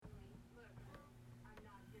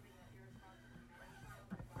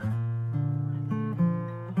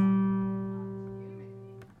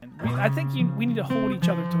I think we need to hold each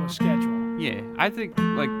other to a schedule. Yeah, I think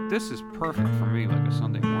like this is perfect for me, like a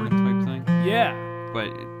Sunday morning type thing. Yeah. But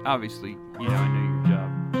obviously, I know your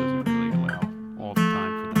job doesn't really allow all the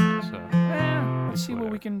time for that. So Let's see what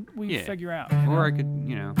we can figure out. Or I could,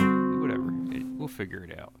 whatever. We'll figure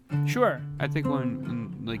it out. Sure. I think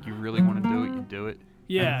when like you really want to do it, you do it.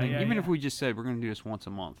 Yeah. Even if we just said we're going to do this once a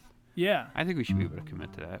month. Yeah. I think we should be able to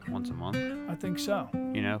commit to that once a month. I think so.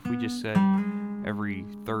 If we just said every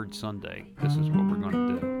third Sunday, this is what we're going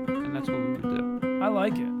to do, and that's what we would do. I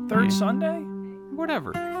like it. Third Sunday?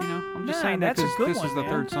 Whatever. I'm just saying that because this is the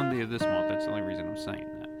third Sunday of this month. That's the only reason I'm saying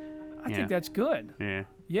that. I think that's good. Yeah.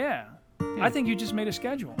 Yeah. I think you just made a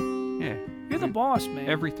schedule. Yeah. You're the boss, man.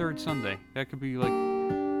 Every third Sunday. That could be I don't know.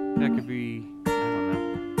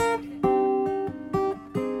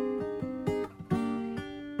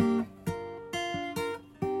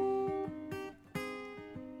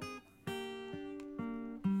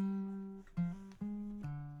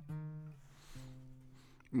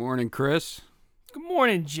 Morning, Chris. Good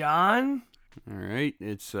morning, John. All right.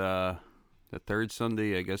 It's the third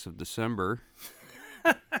Sunday, I guess, of December.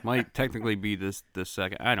 Might technically be the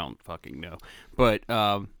second. I don't fucking know. But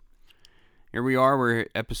here we are. We're at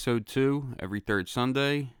episode 2, every third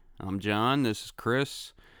Sunday. I'm John. This is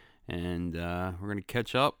Chris. And we're going to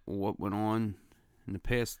catch up what went on in the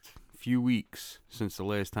past few weeks since the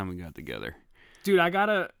last time we got together. Dude, I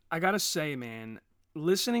gotta say, man,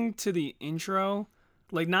 listening to the intro,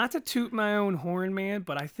 like, not to toot my own horn, man,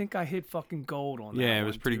 but I think I hit fucking gold on that. Yeah, it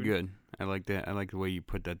was pretty good. I like that. I like the way you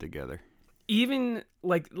put that together. Even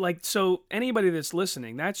so anybody that's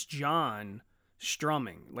listening, that's John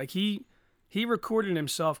strumming. Like he recorded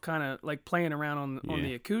himself kind of like playing around on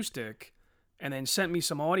the acoustic and then sent me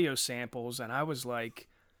some audio samples, and I was like,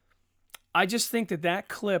 I just think that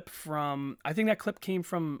clip came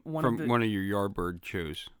from one of your Yardbird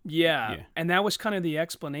shows. Yeah. And that was kind of the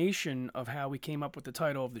explanation of how we came up with the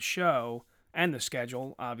title of the show and the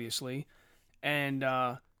schedule, obviously. And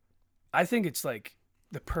I think it's like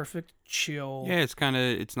the perfect chill. Yeah,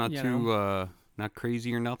 it's not too not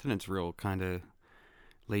crazy or nothing. It's real kind of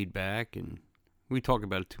laid back, and we talk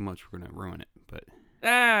about it too much, we're gonna ruin it. But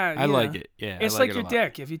I like it. Yeah, it's like your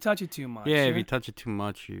dick. If you touch it too much. Yeah, if you touch it too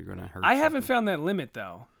much, you're gonna hurt. I haven't found that limit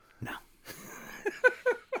though. No.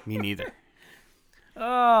 Me neither.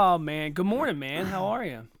 Oh man, good morning, man. How are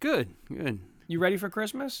you? Good. You ready for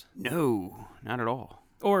Christmas? No, not at all.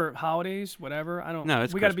 Or holidays, whatever. I don't. No,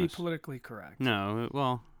 it's we got to be politically correct. No,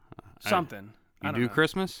 well, something. You do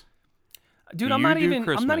Christmas? Dude, I'm not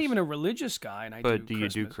even a religious guy, and do you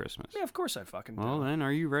do Christmas? Yeah, of course I fucking do. Well, then,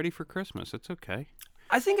 are you ready for Christmas? It's okay.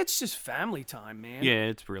 I think it's just family time, man. Yeah,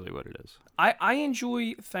 it's really what it is. I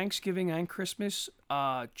enjoy Thanksgiving and Christmas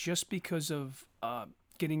just because of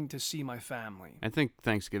getting to see my family. I think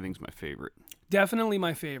Thanksgiving's my favorite. Definitely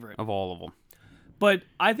my favorite. Of all of them. But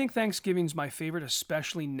I think Thanksgiving's my favorite,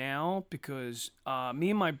 especially now, because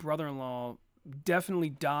me and my brother-in-law definitely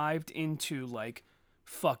dived into, like,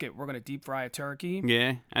 fuck it, we're going to deep fry a turkey.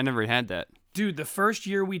 Yeah, I never had that. Dude, the first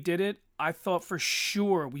year we did it, I thought for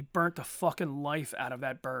sure we burnt the fucking life out of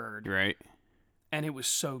that bird. Right. And it was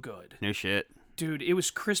so good. No shit. Dude, it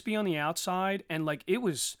was crispy on the outside, and, like, it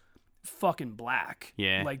was fucking black.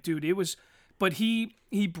 Yeah. Like, dude, it was... But he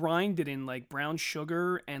brined it in, like, brown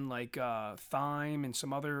sugar and, like, thyme and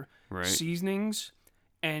some other seasonings.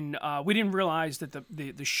 And we didn't realize that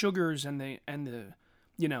the sugars and the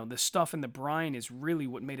the stuff in the brine is really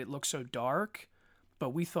what made it look so dark. But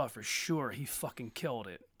we thought for sure he fucking killed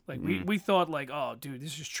it. Like, we thought, like, oh, dude,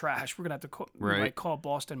 this is trash. We're going to have to call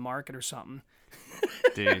Boston Market or something.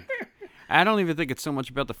 Dude. I don't even think it's so much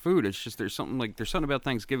about the food. It's just there's something about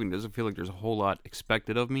Thanksgiving. It doesn't feel like there's a whole lot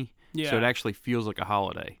expected of me. Yeah. So it actually feels like a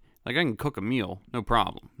holiday. Like, I can cook a meal, no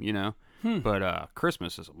problem, But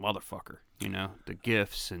Christmas is a motherfucker, The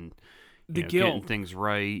gifts and the guilt. Getting things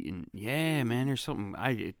right. And, yeah, man, there's something...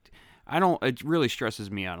 It really stresses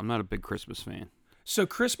me out. I'm not a big Christmas fan. So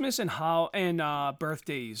Christmas and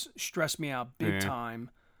birthdays stress me out big time.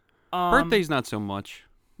 Birthdays, not so much.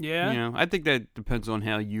 Yeah? I think that depends on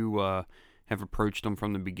how you have approached them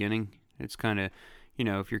from the beginning. It's kind of,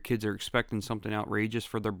 if your kids are expecting something outrageous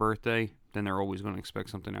for their birthday, then they're always going to expect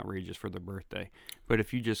something outrageous for their birthday. But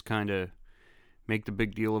if you just kind of make the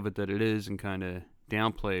big deal of it that it is and kind of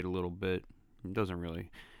downplay it a little bit, it doesn't really...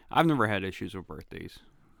 I've never had issues with birthdays.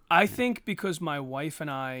 I think because my wife and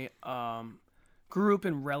I grew up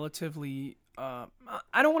in relatively, I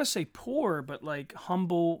don't want to say poor, but like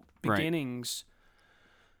humble beginnings... Right.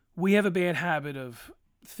 We have a bad habit of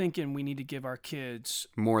thinking we need to give our kids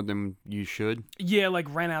more than you should. Yeah, like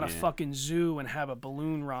rent out a fucking zoo and have a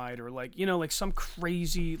balloon ride, or like, you know, like some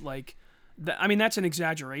crazy like. I mean, that's an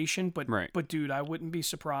exaggeration, but dude, I wouldn't be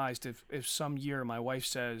surprised if some year my wife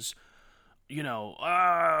says, you know,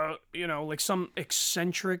 like some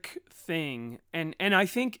eccentric thing, and I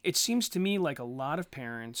think it seems to me like a lot of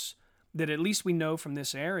parents that at least we know from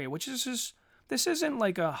this area, which is just, this isn't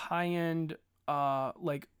like a high end,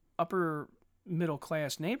 like upper middle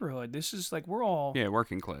class neighborhood. This is like, we're all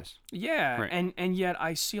working class. Yeah, and yet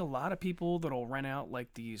I see a lot of people that'll rent out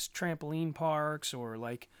like these trampoline parks or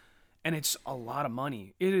like, and it's a lot of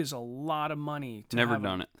money. It is a lot of money. Never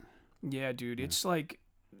done it. Yeah, dude, it's like,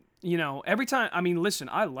 you know, every time. I mean, listen,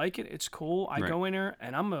 I like it. It's cool. I go in there,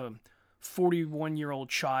 and I'm a 41-year-old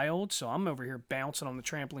child, so I'm over here bouncing on the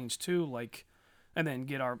trampolines too. Like, and then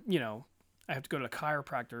get our, you know, I have to go to the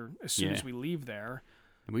chiropractor as soon as we leave there.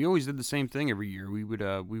 We always did the same thing every year. We would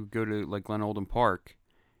go to like Glen Olden Park,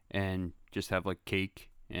 and just have like cake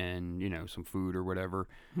and, you know, some food or whatever.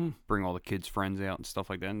 Bring all the kids' friends out and stuff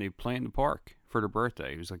like that, and they play in the park for their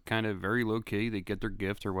birthday. It was like kind of very low key. They get their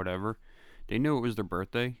gift or whatever. They knew it was their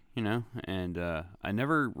birthday, you know, and I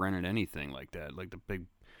never rented anything like that, like the big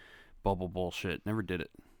bubble bullshit. Never did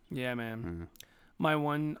it. Yeah, man. My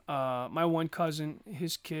one cousin,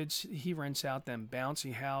 his kids, he rents out them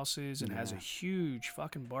bouncy houses and has a huge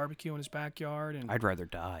fucking barbecue in his backyard. And I'd rather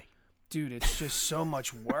die. Dude, it's just so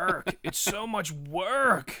much work. It's so much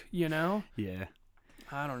work, you know? Yeah.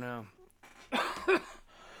 I don't know.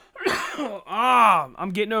 I'm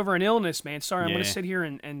getting over an illness, man. Sorry, I'm going to sit here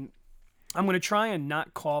and I'm going to try and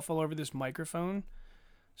not cough all over this microphone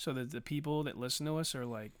so that the people that listen to us are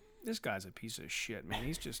like, this guy's a piece of shit, man.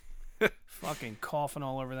 He's just fucking coughing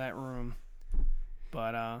all over that room.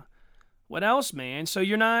 But what else, man? So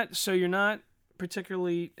you're not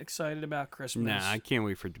particularly excited about Christmas? Nah, I can't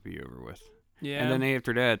wait for it to be over with. Yeah. And then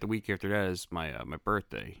after that, the week after that is my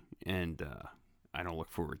birthday, and I don't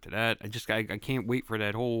look forward to that. I can't wait for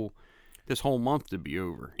this whole month to be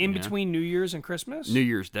over. In between New Year's and Christmas? New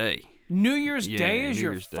Year's Day. New Year's Day is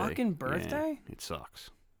your fucking birthday? Yeah, it sucks.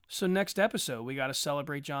 So next episode, we got to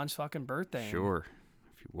celebrate John's fucking birthday. Sure.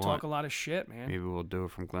 If you want. Talk a lot of shit, man. Maybe we'll do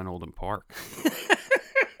it from Glen Olden Park.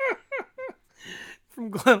 From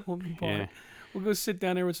Glen Olden Park. Yeah. We'll go sit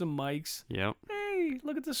down there with some mics. Yep. Hey,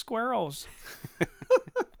 look at the squirrels.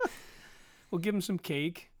 We'll give them some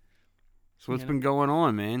cake. So what's been going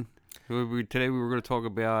on, man? Today we were going to talk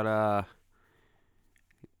about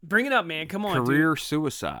bring it up, man. Come on, career dude.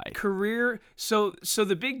 Suicide. So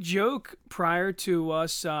the big joke prior to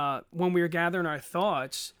us when we were gathering our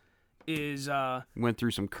thoughts is went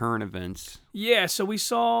through some current events. Yeah, so we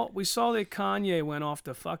saw that Kanye went off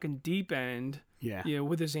the fucking deep end. Yeah. You know,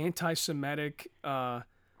 with his anti-Semitic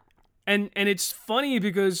and it's funny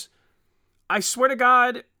because I swear to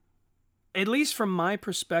God, at least from my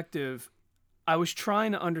perspective, I was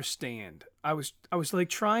trying to understand. I was like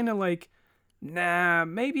trying to like, nah,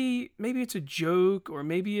 maybe it's a joke, or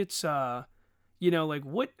maybe it's you know, like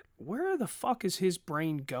where the fuck is his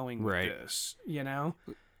brain going with this, you know?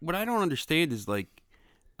 What I don't understand is like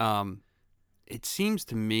it seems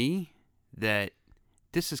to me that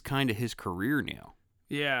this is kind of his career now.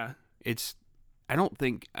 Yeah. I don't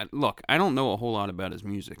know a whole lot about his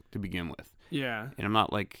music to begin with. Yeah. And I'm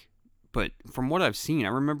not like, but from what I've seen, I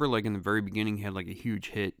remember like in the very beginning he had like a huge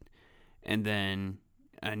hit, and then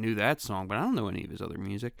I knew that song, but I don't know any of his other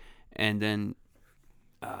music. And then,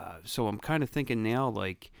 so I'm kind of thinking now,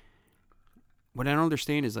 like, what I don't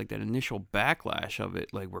understand is like that initial backlash of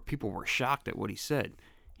it, like where people were shocked at what he said.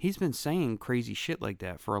 He's been saying crazy shit like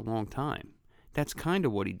that for a long time. That's kind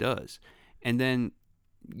of what he does. And then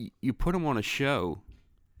you put him on a show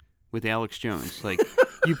with Alex Jones. Like,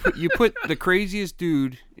 you put the craziest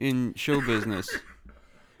dude in show business.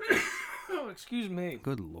 Oh, excuse me.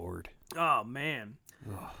 Good Lord. Oh, man.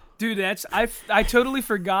 Ugh. Dude, I totally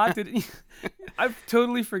forgot that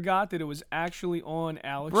it was actually on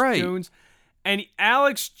Alex Jones. And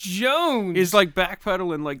Alex Jones is like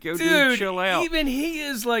backpedaling, like, yo, dude, chill out. Even he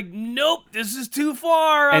is like, nope, this is too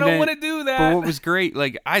far. I don't want to do that. But what was great,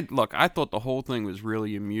 like, I thought the whole thing was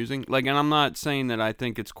really amusing. Like, and I'm not saying that I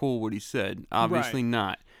think it's cool what he said. Obviously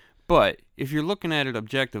not. But if you're looking at it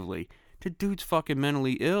objectively, the dude's fucking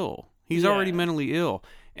mentally ill. He's already mentally ill.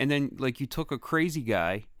 And then, like, you took a crazy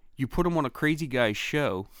guy, you put him on a crazy guy's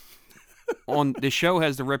show. The show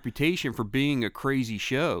has the reputation for being a crazy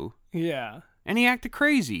show. Yeah. And he acted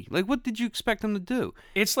crazy. Like, what did you expect him to do?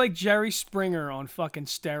 It's like Jerry Springer on fucking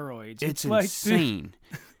steroids. It's like, insane.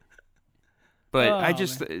 But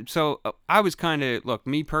I was kind of, look,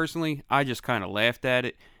 me personally, I just kind of laughed at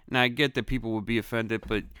it. And I get that people would be offended,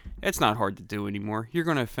 but it's not hard to do anymore. You're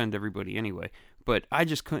going to offend everybody anyway. But I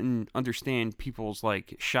just couldn't understand people's,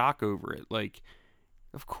 like, shock over it. Like,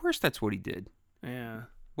 of course that's what he did. Yeah.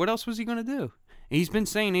 What else was he going to do? And he's been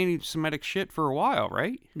saying anti-Semitic shit for a while,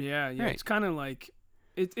 right? Yeah. Right. It's kind of like,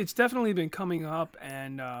 it's definitely been coming up,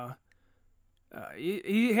 and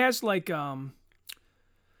he has, like, I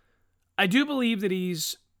do believe that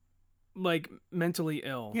he's, like, mentally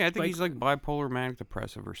ill. Yeah, I think he's, like, bipolar manic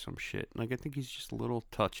depressive or some shit. Like, I think he's just a little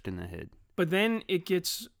touched in the head. But then it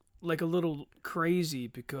gets, like, a little crazy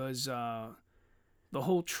because the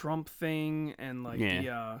whole Trump thing and, like,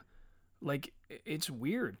 like, it's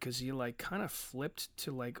weird because he, like, kind of flipped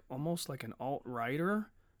to, like, almost like an alt-righter.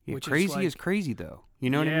 Yeah, which crazy is, like, is crazy, though. You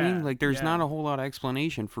know what I mean? Like, there's not a whole lot of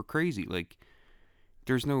explanation for crazy. Like,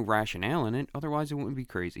 there's no rationale in it. Otherwise, it wouldn't be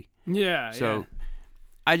crazy. Yeah, So,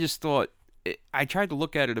 I just thought, I tried to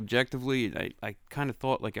look at it objectively, and I kind of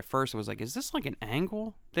thought, like, at first, I was like, is this, like, an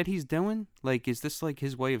angle that he's doing? Like, is this, like,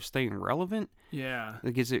 his way of staying relevant? Yeah.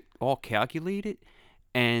 Like, is it all calculated?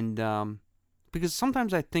 And, because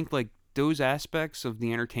sometimes I think, like, those aspects of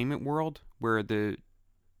the entertainment world where the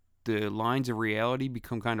lines of reality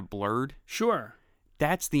become kind of blurred. Sure.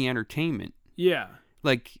 That's the entertainment. Yeah.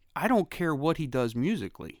 Like, I don't care what he does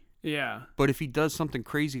musically. Yeah. But if he does something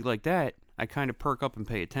crazy like that, I kind of perk up and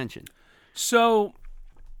pay attention. So,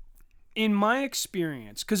 in my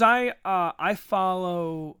experience, because I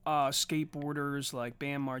follow skateboarders like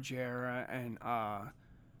Bam Margera and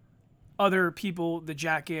other people, the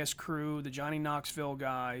Jackass crew, the Johnny Knoxville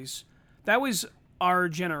guys. That was our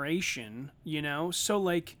generation, you know? So,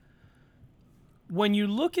 like, when you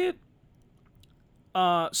look at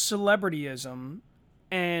celebrityism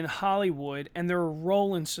and Hollywood and their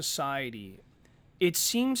role in society, it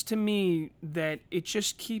seems to me that it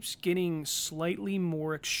just keeps getting slightly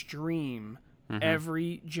more extreme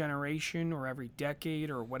every generation or every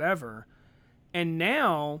decade or whatever. And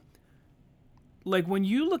now, like, when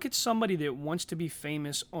you look at somebody that wants to be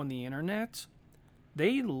famous on the internet,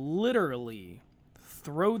 they literally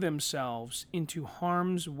throw themselves into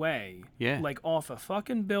harm's way. Yeah. Like, off a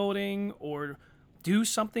fucking building, or do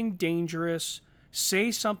something dangerous, say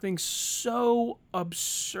something so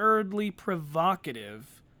absurdly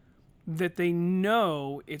provocative that they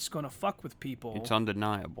know it's going to fuck with people. It's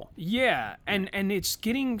undeniable. Yeah, and it's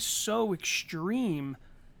getting so extreme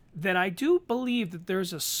that I do believe that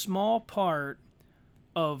there's a small part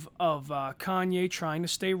of Kanye trying to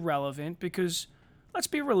stay relevant, because let's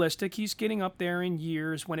be realistic, he's getting up there in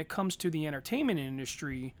years when it comes to the entertainment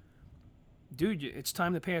industry. Dude, it's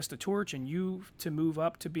time to pass the torch and you to move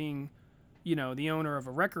up to being, you know, the owner of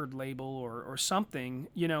a record label or something.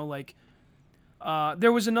 You know, like,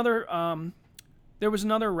 there was another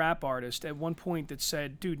rap artist at one point that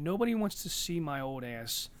said, dude, nobody wants to see my old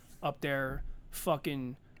ass up there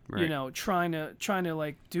fucking, you know, trying to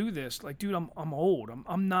like do this. Like, dude, I'm old.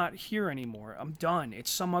 I'm not here anymore. I'm done.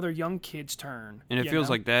 It's some other young kid's turn. And it feels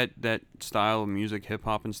like that style of music, hip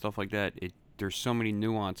hop and stuff like that, there's so many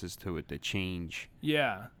nuances to it that change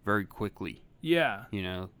very quickly. Yeah. You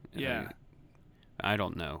know? Yeah. I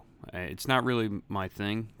don't know. It's not really my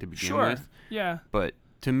thing to begin with. Yeah. But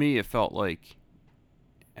to me, it felt like,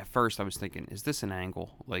 at first I was thinking, is this an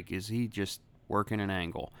angle? Like, is he just working an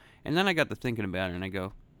angle? And then I got to thinking about it, and I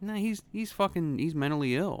go, no, he's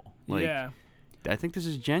mentally ill. Like, yeah. I think this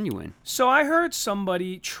is genuine. So I heard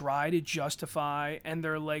somebody try to justify, and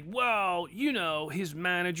they're like, well, you know, his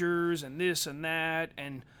managers and this and that,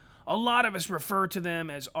 and a lot of us refer to them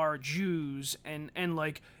as our Jews, and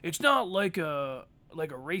like, it's not like a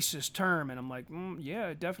racist term. And I'm like, yeah,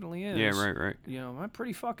 it definitely is. Yeah, right. You know, I'm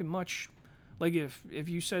pretty fucking much, like, if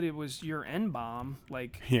you said it was your N-bomb,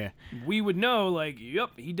 like, we would know, like, yep,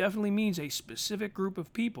 he definitely means a specific group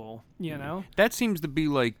of people, you know? That seems to be,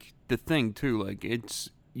 like, the thing, too. Like,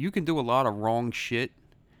 you can do a lot of wrong shit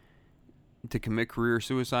to commit career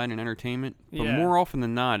suicide in entertainment, but more often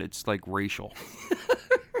than not, it's, like, racial.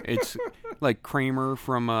 It's like Kramer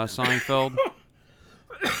from Seinfeld.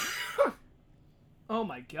 Oh,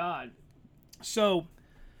 my God. So,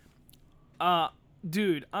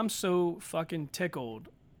 dude, I'm so fucking tickled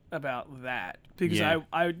about that, because I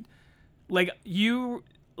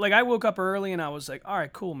woke up early and I was like, all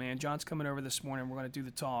right, cool, man. John's coming over this morning. We're going to do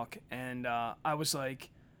the talk. And I was like,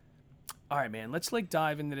 all right, man, let's like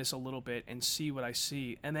dive into this a little bit and see what I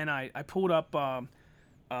see. And then I pulled up,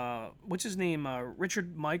 what's his name?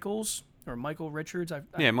 Richard Michaels or Michael Richards.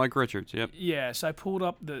 Mike Richards. Yep. Yeah. So I pulled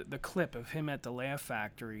up the clip of him at the Laugh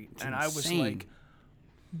Factory, and insane. I was like,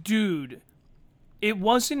 dude, it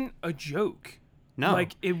wasn't a joke. No.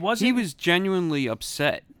 Like, it wasn't. He was genuinely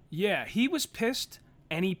upset. Yeah, he was pissed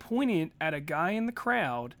and he pointed at a guy in the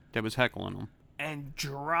crowd that was heckling him and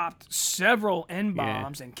dropped several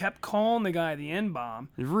N-bombs and kept calling the guy the N-bomb.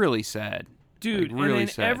 It's really sad. Dude, like, really and then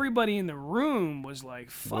sad. Everybody in the room was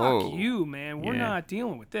like, fuck you, man. We're not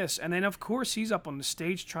dealing with this. And then, of course, he's up on the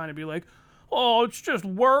stage trying to be like, oh, it's just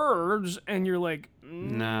words. And you're like,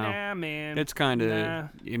 nah, man. It's kind of,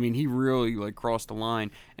 I mean, he really, like, crossed the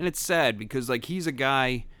line. And it's sad because, like, he's a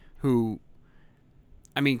guy who,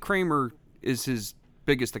 I mean, Kramer is his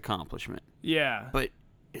biggest accomplishment. Yeah. But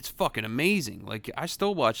it's fucking amazing. Like, I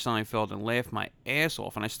still watch Seinfeld and laugh my ass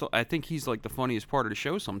off. And I think he's, like, the funniest part of the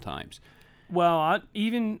show sometimes. Well,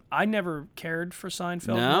 I never cared for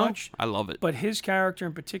Seinfeld much. I love it. But his character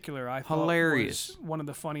in particular, I thought was one of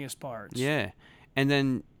the funniest parts. Yeah. And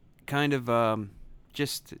then kind of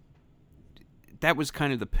just that was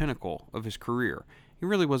kind of the pinnacle of his career. He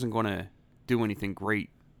really wasn't going to do anything great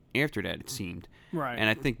after that, it seemed. Right. And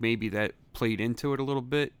I think maybe that played into it a little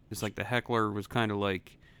bit. It's like the heckler was kind of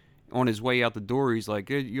like on his way out the door. He's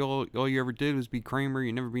like, all you ever did was be Kramer.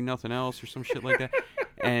 You never be nothing else or some shit like that.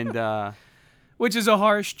 And which is a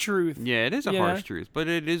harsh truth. Yeah, it is a harsh truth, but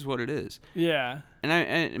it is what it is. Yeah. And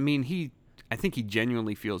I mean, I think he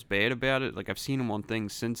genuinely feels bad about it. Like, I've seen him on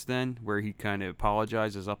things since then where he kind of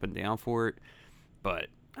apologizes up and down for it. But,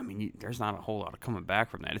 I mean, there's not a whole lot of coming back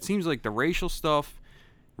from that. It seems like the racial stuff,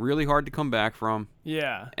 really hard to come back from.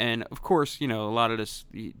 Yeah. And, of course, you know, a lot of this,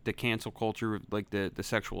 the cancel culture, like the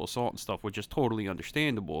sexual assault and stuff, which is totally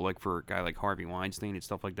understandable, like for a guy like Harvey Weinstein and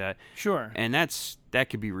stuff like that. Sure. And that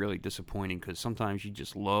could be really disappointing because sometimes you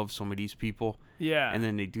just love some of these people. Yeah. And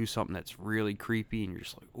then they do something that's really creepy and you're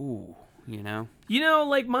just like, ooh, you know? You know,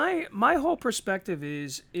 like my whole perspective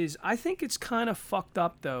is I think it's kind of fucked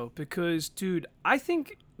up though because, dude, I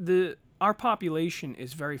think our population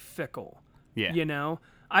is very fickle. Yeah. You know?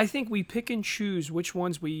 I think we pick and choose which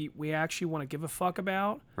ones we actually want to give a fuck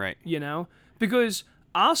about. Right. You know? Because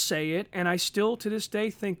I'll say it, and I still to this day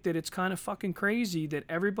think that it's kind of fucking crazy that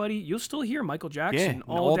you'll still hear Michael Jackson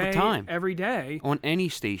all day, the time. Every day. On any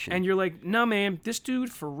station. And you're like, no, man, this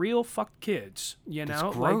dude for real fucked kids. You know?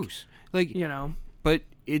 It's gross. Like, you know? But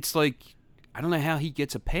it's like, I don't know how he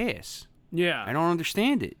gets a pass. Yeah. I don't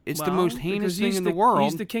understand it. It's the most heinous thing in the world.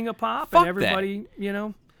 He's the king of pop, Fuck and everybody, you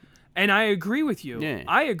know? And I agree with you. Yeah.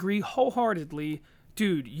 I agree wholeheartedly.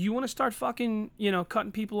 Dude, you want to start fucking, you know,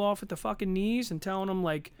 cutting people off at the fucking knees and telling them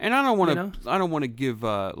like. And I don't want to give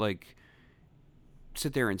like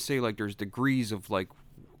sit there and say like there's degrees of like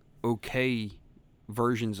okay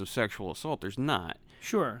versions of sexual assault. There's not.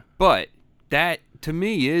 Sure. But that to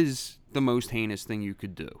me is the most heinous thing you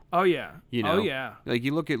could do. Oh yeah. You know. Oh yeah. Like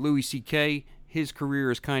you look at Louis C.K. His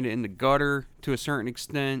career is kind of in the gutter to a certain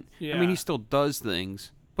extent. Yeah. I mean, he still does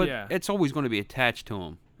things, but Yeah. it's always going to be attached to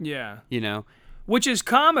him. Yeah. You know. Which is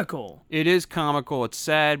comical. It is comical. It's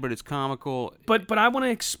sad, but it's comical. But I want to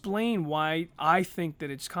explain why I think that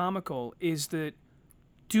it's comical is that,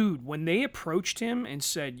 dude, when they approached him and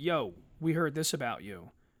said, yo, we heard this about you,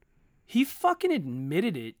 he fucking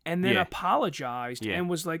admitted it and then apologized and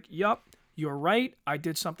was like, yup, you're right. I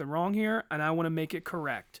did something wrong here and I want to make it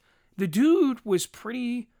correct. The dude was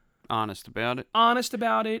pretty honest about it.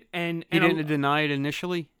 And he didn't deny it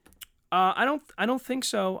initially? I don't think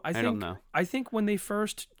so. I don't know. I think when they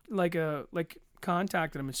first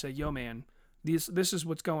contacted him and said, "Yo, man, this is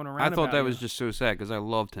what's going around." I thought that was just so sad because I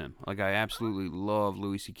loved him. Like I absolutely love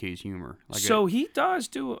Louis C.K.'s humor. Like so he does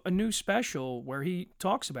do a new special where he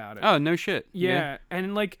talks about it. Oh no shit. Yeah.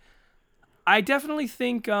 And like, I definitely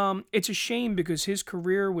think it's a shame because his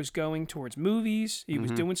career was going towards movies. He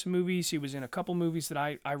was doing some movies. He was in a couple movies that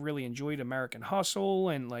I really enjoyed, American Hustle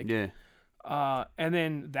and like. Yeah. And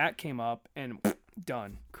then that came up and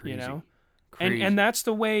done, Crazy. You know? Crazy. And that's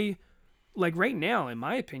the way, like right now, in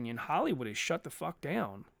my opinion, Hollywood is shut the fuck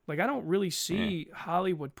down. Like I don't really see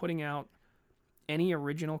Hollywood putting out any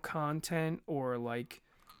original content or like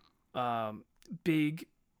big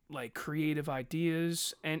like creative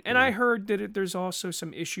ideas. And I heard that there's also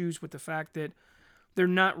some issues with the fact that they're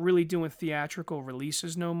not really doing theatrical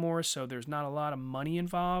releases no more, so there's not a lot of money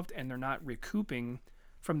involved and they're not recouping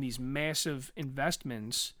from these massive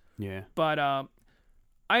investments. Yeah. But I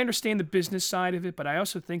understand the business side of it, but I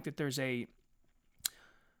also think that there's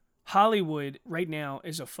Hollywood right now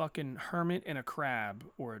is a fucking hermit and a crab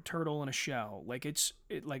or a turtle in a shell. Like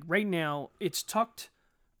like right now it's tucked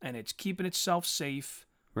and it's keeping itself safe.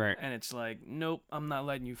 Right. And it's like, nope, I'm not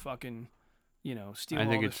letting you fucking, you know, steal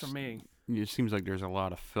all this from me. It seems like there's a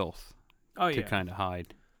lot of filth to kind of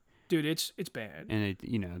hide. Dude, it's bad. And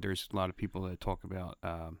there's a lot of people that talk about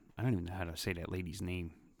I don't even know how to say that lady's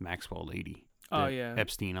name, Maxwell lady. Oh, yeah.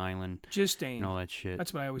 Epstein Island. Jizz and all that shit.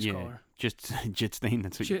 That's what I always call her. Jitstain,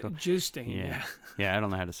 that's what you call her. Jizz Yeah. Yeah, I don't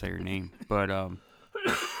know how to say her name. But,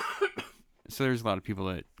 so there's a lot of people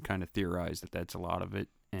that kind of theorize that that's a lot of it.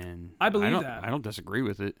 And I believe that. I don't disagree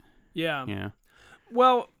with it. Yeah. Yeah.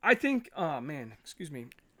 Well, I think, oh, man, excuse me.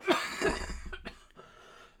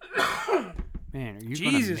 Man, are you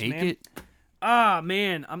Jesus, gonna make man. it?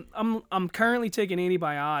 Man, I'm currently taking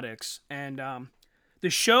antibiotics, and the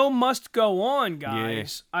show must go on,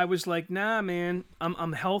 guys. Yeah. I was like, nah, man,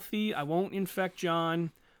 I'm healthy. I won't infect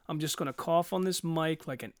John. I'm just gonna cough on this mic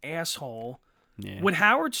like an asshole. Yeah. Would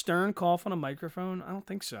Howard Stern cough on a microphone? I don't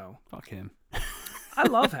think so. Fuck him. I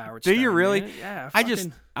love Howard Stern. Do you really? Man. Yeah.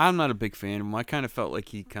 I'm not a big fan of him. I kind of felt like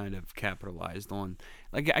he kind of capitalized on,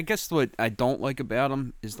 like, I guess what I don't like about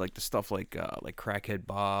him is like the stuff like Crackhead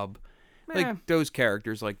Bob, like those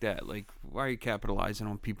characters like that. Like, why are you capitalizing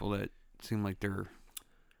on people that seem like they're?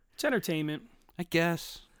 It's entertainment, I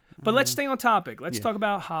guess. But let's stay on topic. Let's talk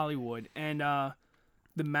about Hollywood and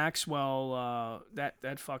the Maxwell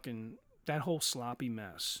that whole sloppy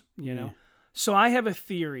mess. You know. So I have a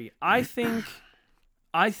theory. I think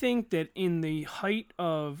that in the height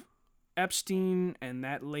of Epstein and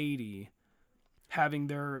that lady having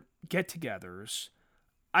their get-togethers,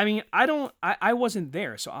 I mean, I wasn't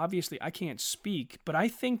there, so obviously I can't speak, but I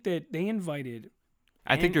think that they invited...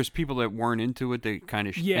 I think there's people that weren't into it that kind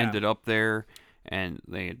of ended up there, and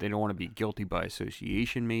they don't want to be guilty by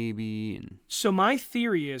association, maybe. And so my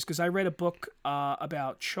theory is, because I read a book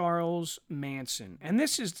about Charles Manson, and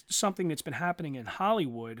this is something that's been happening in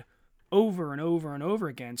Hollywood over and over and over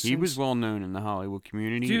again. He was well known in the Hollywood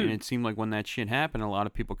community, dude, and it seemed like when that shit happened, a lot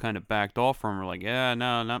of people kind of backed off from him. Were like, yeah,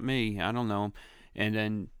 no, not me. I don't know him. And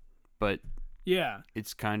then, but yeah,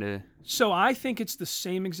 it's kind of... So I think it's the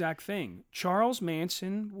same exact thing. Charles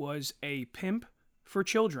Manson was a pimp for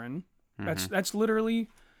children. That's literally,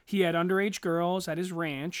 he had underage girls at his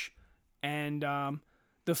ranch, and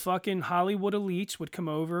the fucking Hollywood elites would come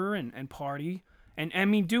over and party. And I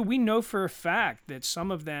mean, dude, we know for a fact that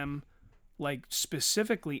some of them, like,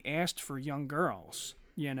 specifically asked for young girls,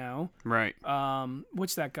 you know? Right.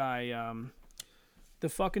 What's that guy? The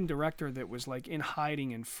fucking director that was, like, in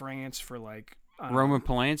hiding in France for, like... Roman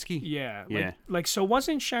Polanski? Yeah. Yeah. Like, so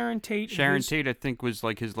wasn't Sharon Tate... Sharon Tate, I think, was,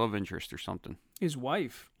 like, his love interest or something. His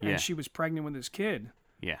wife. And she was pregnant with his kid.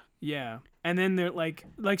 Yeah. Yeah. And then they're, like,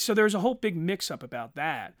 so there's a whole big mix-up about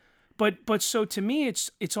that. But so to me,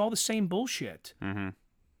 it's all the same bullshit. Mm-hmm.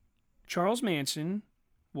 Charles Manson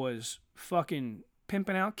was fucking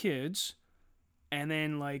pimping out kids, and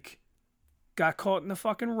then, like, got caught in the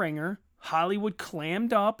fucking ringer. Hollywood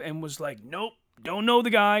clammed up and was like, nope, don't know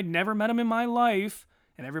the guy, never met him in my life,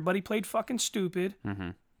 and everybody played fucking stupid. Mm-hmm.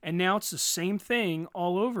 And now it's the same thing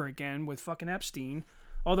all over again with fucking Epstein.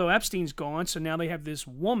 Although Epstein's gone, so now they have this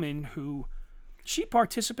woman who, she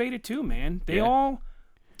participated too, man. They all,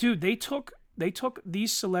 dude, they took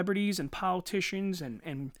these celebrities and politicians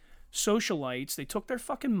and socialites, they took their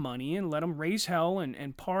fucking money and let them raise hell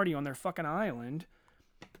and party on their fucking island.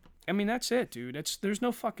 I mean, that's it, dude. There's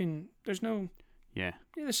no... Yeah,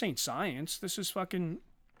 this ain't science. This is fucking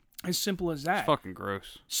as simple as that. It's fucking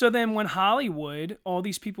gross. So then when Hollywood, all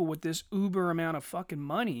these people with this uber amount of fucking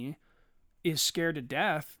money is scared to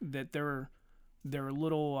death that their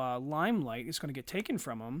little limelight is going to get taken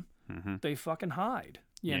from them, they fucking hide,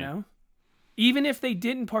 you know? Even if they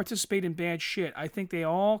didn't participate in bad shit, I think they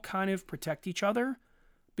all kind of protect each other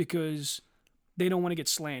because they don't want to get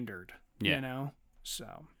slandered, you know?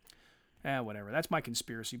 So... whatever. That's my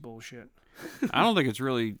conspiracy bullshit. I don't think it's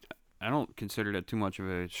really... I don't consider that too much of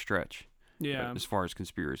a stretch. Yeah. As far as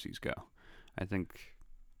conspiracies go. I think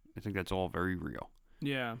that's all very real.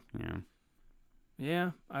 Yeah. Yeah.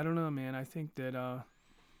 Yeah. I don't know, man. I think that...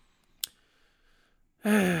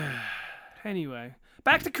 Anyway.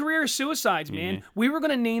 Back to career suicides, man. Yeah. We were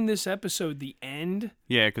going to name this episode The End.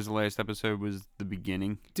 Yeah, because the last episode was the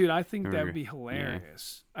beginning. Dude, I think that would be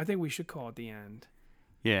hilarious. Yeah. I think we should call it The End.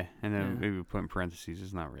 Yeah, and then maybe we put in parentheses,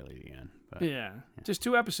 it's not really the end. But, just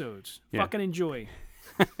 2 episodes. Fucking enjoy.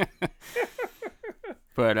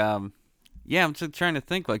 But, I'm just trying to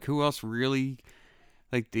think, like, who else really,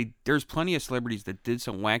 like, there's plenty of celebrities that did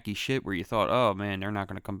some wacky shit where you thought, oh, man, they're not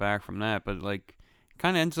going to come back from that. But, like,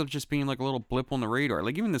 kind of ends up just being, like, a little blip on the radar.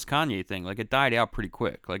 Like, even this Kanye thing, like, it died out pretty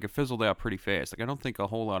quick. Like, it fizzled out pretty fast. Like, I don't think a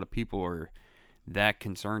whole lot of people are that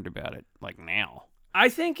concerned about it, like, now. I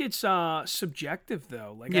think it's subjective,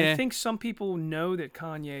 though. Like, I think some people know that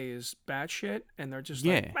Kanye is batshit, and they're just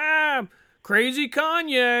like, crazy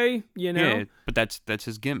Kanye, you know? Yeah, but that's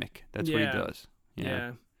his gimmick. That's what he does.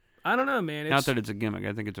 Yeah. I don't know, man. Not that it's a gimmick.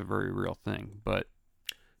 I think it's a very real thing, but...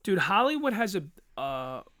 Dude, Hollywood has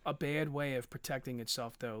a bad way of protecting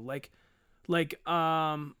itself though.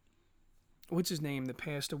 What's his name that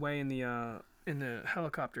passed away in the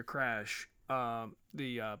helicopter crash?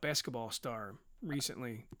 The basketball star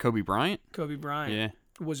recently. Kobe Bryant. Kobe Bryant. Yeah.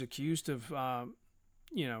 Was accused of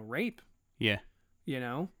rape. Yeah.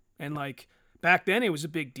 And like back then it was a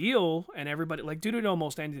big deal, and everybody like dude, it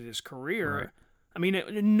almost ended his career. Right. I mean,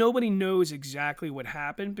 nobody knows exactly what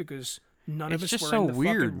happened because none of us were in the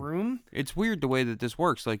fucking room. It's weird the way that this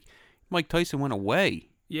works. Like Mike Tyson went away.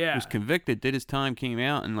 Yeah. Was convicted, did his time, came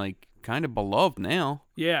out, and like kind of beloved now.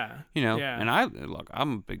 Yeah. Yeah. And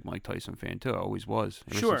I'm a big Mike Tyson fan too. I always was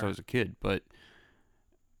ever since I was a kid. But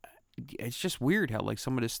it's just weird how like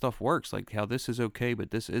some of this stuff works. Like how this is okay,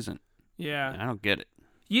 but this isn't. Yeah. I don't get it.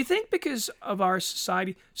 You think because of our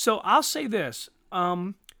society? So I'll say this.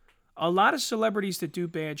 A lot of celebrities that do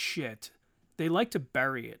bad shit, they like to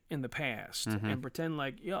bury it in the past and pretend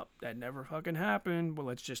like, yup, that never fucking happened. Well,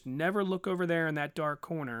 let's just never look over there in that dark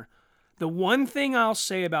corner. The one thing I'll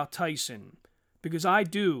say about Tyson, because I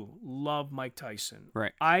do love Mike Tyson.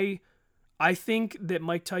 Right. I think that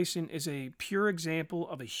Mike Tyson is a pure example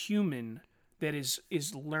of a human that is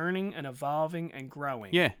learning and evolving and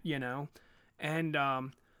growing. Yeah. And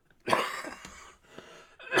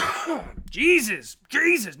Jesus,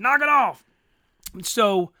 knock it off.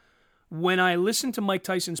 So when I listen to Mike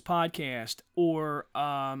Tyson's podcast or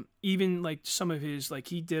even like some of his, like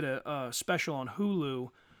he did a special on Hulu,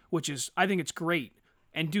 which is, I think it's great.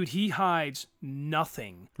 And dude, he hides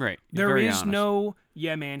nothing. Right. There is no,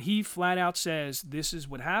 he flat out says, this is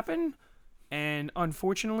what happened. And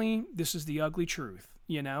unfortunately, this is the ugly truth,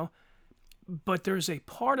 But there's a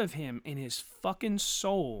part of him in his fucking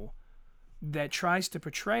soul that tries to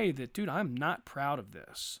portray that, dude, I'm not proud of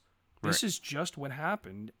this. This is just what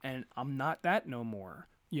happened, and I'm not that no more,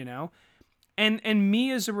 And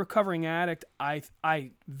me as a recovering addict, I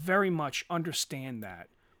very much understand that.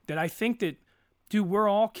 That I think that, dude, we're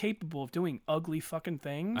all capable of doing ugly fucking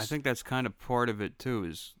things. I think that's kind of part of it, too,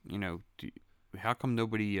 is, how come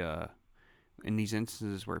nobody, in these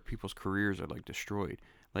instances where people's careers are, like, destroyed,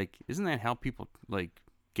 like, isn't that how people, like,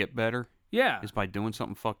 get better? Yeah. Is by doing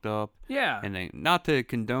something fucked up. Yeah. And they, not to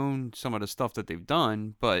condone some of the stuff that they've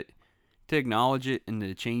done, but to acknowledge it and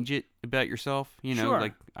to change it about yourself. Sure.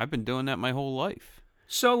 Like, I've been doing that my whole life.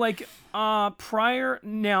 So, like, now,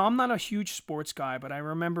 I'm not a huge sports guy, but I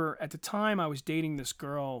remember at the time I was dating this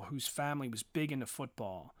girl whose family was big into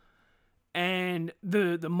football. And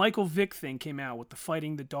the Michael Vick thing came out with the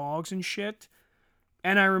fighting the dogs and shit.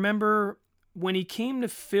 And I remember when he came to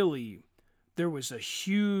Philly, there was a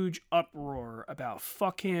huge uproar about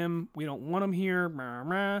fuck him, we don't want him here, rah,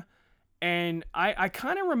 rah. And I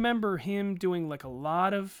kind of remember him doing like a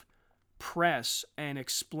lot of press and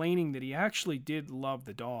explaining that he actually did love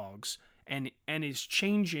the dogs and is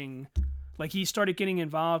changing. Like he started getting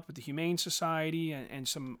involved with the Humane Society and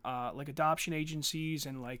some like adoption agencies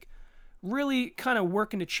and like really kind of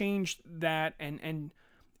working to change that and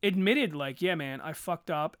admitted like, yeah, man, I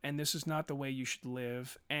fucked up and this is not the way you should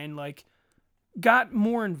live. And like got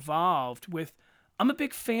more involved with, I'm a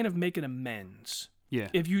big fan of making amends. Yeah.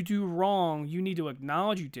 If you do wrong, you need to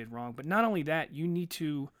acknowledge you did wrong. But not only that, you need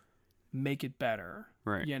to make it better.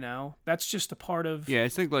 Right. That's just a part of... Yeah, I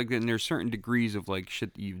think like and there's certain degrees of like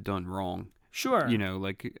shit that you've done wrong. Sure.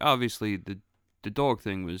 Like obviously the dog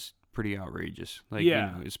thing was pretty outrageous. Like,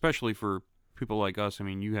 especially for people like us. I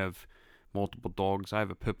mean, you have multiple dogs. I have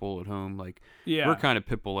a pit bull at home. Like, we're kind of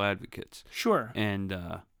pit bull advocates. Sure. And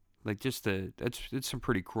like just it's some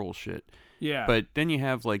pretty cruel shit. Yeah. But then you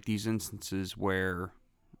have like these instances where,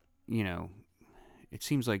 it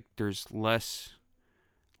seems like there's less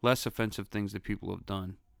offensive things that people have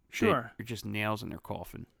done. Sure. They're just nails in their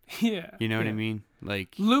coffin. Yeah. You know what I mean?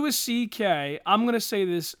 Like Louis C.K., I'm going to say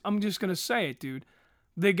this. I'm just going to say it, dude.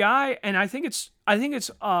 The guy, and I think it's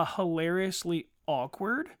hilariously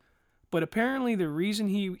awkward, but apparently the reason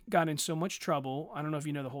he got in so much trouble, I don't know if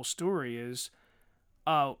you know the whole story, is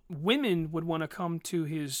women would want to come to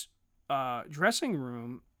his dressing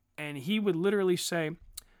room and he would literally say,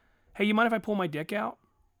 hey, you mind if I pull my dick out?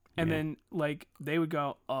 And then like they would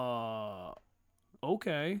go,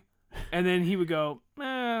 okay. And then he would go,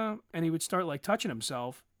 and he would start like touching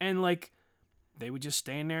himself and like they would just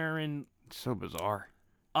stand there and it's so bizarre.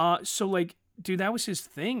 So like, dude, that was his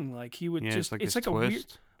thing. Like he would just, it's like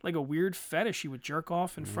a weird fetish. He would jerk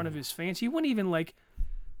off in front of his fans. He wouldn't even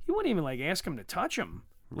ask him to touch him.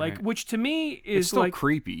 Like, which to me is it's still like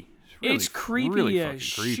creepy. It's creepy really as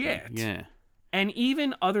shit. Yeah. And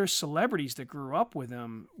even other celebrities that grew up with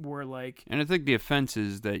him were like... And I think the offense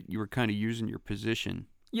is that you were kind of using your position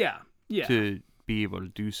to be able to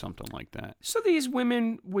do something like that. So these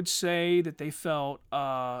women would say that they felt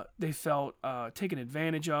taken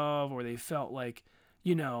advantage of, or they felt like,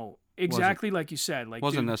 exactly like you said, like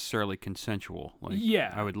wasn't necessarily consensual. Like,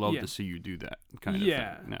 yeah, I would love to see you do that kind of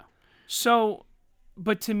thing. No. So,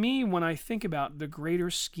 but to me, when I think about the greater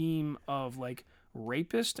scheme of like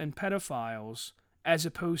rapists and pedophiles, as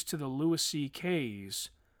opposed to the Louis C.K.'s,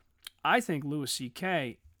 I think Louis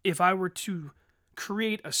C.K., if I were to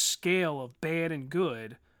create a scale of bad and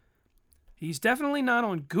good, he's definitely not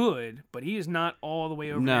on good, but he is not all the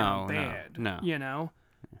way over there on bad. No.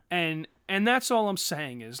 And that's all I'm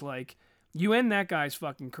saying is, like, you end that guy's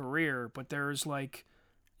fucking career, but there's, like,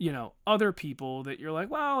 other people that you're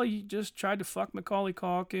like, well, he just tried to fuck Macaulay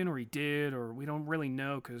Culkin, or he did, or we don't really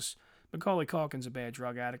know, because Macaulay Culkin's a bad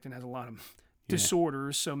drug addict and has a lot of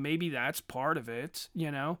disorders, so maybe that's part of it,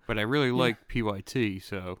 But I really like PYT,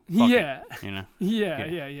 so yeah. It,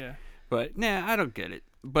 Yeah. But nah, I don't get it.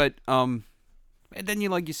 But and then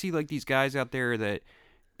you see like these guys out there that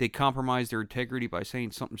they compromise their integrity by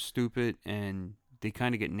saying something stupid, and they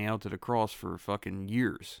kind of get nailed to the cross for fucking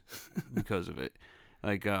years because of it.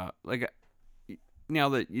 Like now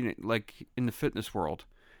that like in the fitness world,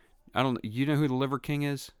 I don't. You know who the Liver King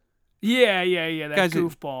is? Yeah. That guy's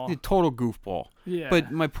goofball. A total goofball. Yeah.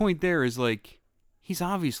 But my point there is, like, he's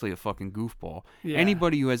obviously a fucking goofball. Yeah.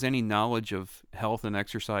 Anybody who has any knowledge of health and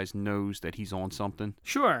exercise knows that he's on something.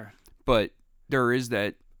 Sure. But there is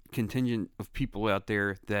that contingent of people out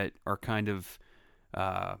there that are kind of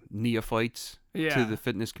neophytes to the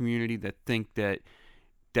fitness community that think that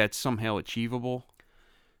that's somehow achievable.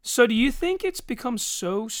 So do you think it's become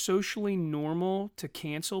so socially normal to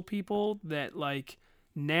cancel people that, like,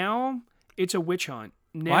 now it's a witch hunt?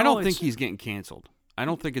 Now I don't think he's getting canceled. I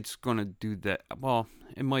don't think it's going to do that. Well,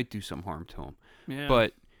 it might do some harm to him. Yeah.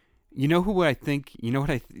 But you know who I think?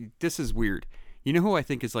 This is weird. You know who I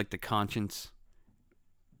think is like the conscience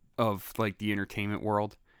of like the entertainment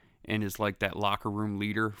world and is like that locker room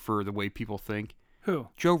leader for the way people think? Who?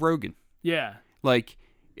 Joe Rogan. Yeah. Like,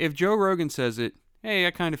 if Joe Rogan says it, hey,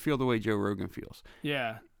 I kind of feel the way Joe Rogan feels.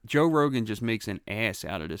 Yeah. Joe Rogan just makes an ass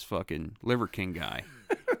out of this fucking Liver King guy.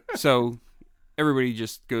 So everybody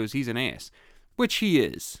just goes, he's an ass. Which he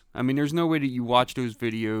is. I mean, there's no way that you watch those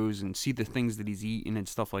videos and see the things that he's eating and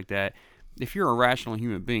stuff like that. If you're a rational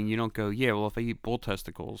human being, you don't go, yeah, well, if I eat bull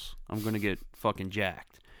testicles, I'm going to get fucking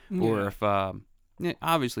jacked. Yeah. Or if,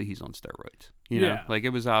 obviously he's on steroids. You know, like, it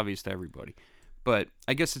was obvious to everybody. But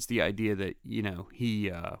I guess it's the idea that,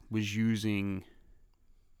 he was using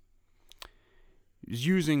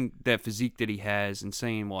that physique that he has and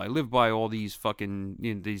saying, well, I live by all these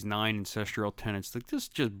fucking, these 9 ancestral tenets. Like, this is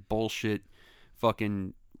just bullshit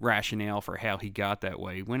fucking rationale for how he got that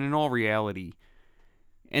way. When in all reality,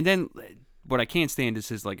 and then what I can't stand is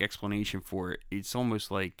his, like, explanation for it. It's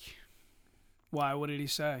almost like... Why? What did he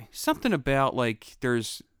say? Something about, like,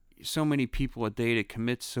 there's so many people a day that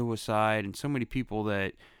commit suicide and so many people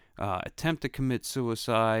that attempt to commit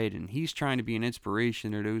suicide, and he's trying to be an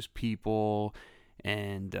inspiration to those people.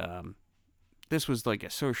 And this was like a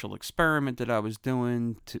social experiment that I was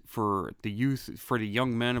doing for the youth, for the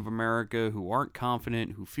young men of America who aren't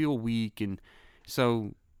confident, who feel weak. And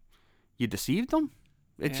so you deceived them?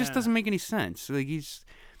 It just doesn't make any sense. Like,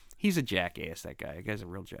 he's a jackass, that guy. That guy's a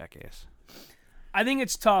real jackass. I think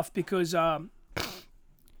it's tough because,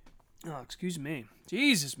 excuse me.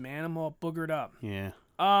 Jesus, man, I'm all boogered up. Yeah.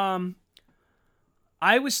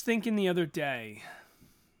 I was thinking the other day,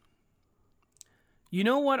 you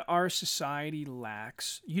know what our society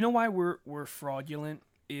lacks? You know why we're fraudulent?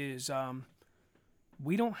 Is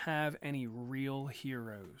we don't have any real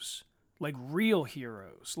heroes. Like, real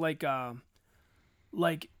heroes.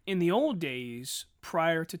 Like in the old days,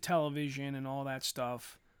 prior to television and all that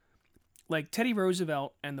stuff, like Teddy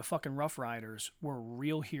Roosevelt and the fucking Rough Riders were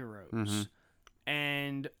real heroes. Mm-hmm.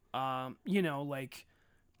 And, like,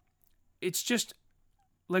 it's just,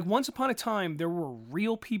 like, once upon a time, there were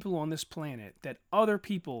real people on this planet that other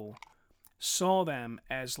people saw them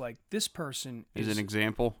as, like, this person is an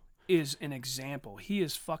example. Is an example. He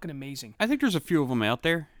is fucking amazing. I think there's a few of them out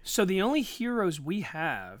there. So the only heroes we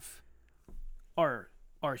have are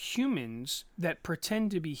humans that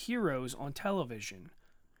pretend to be heroes on television,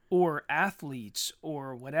 or athletes,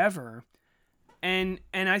 or whatever. And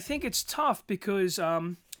I think it's tough because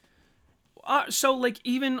so, like,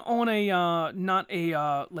 even on a not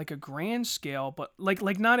a like a grand scale, but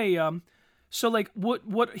like not a so, like,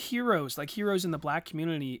 what heroes, like heroes in the black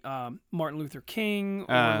community, Martin Luther King,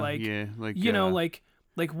 or like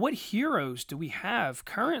what heroes do we have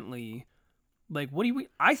currently? Like, what do we?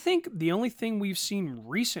 I think the only thing we've seen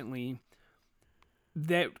recently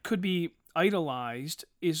that could be idolized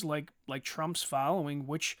is like Trump's following,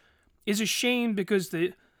 which is a shame because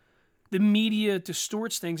the media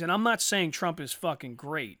distorts things. And I'm not saying Trump is fucking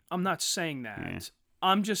great. I'm not saying that. Yeah.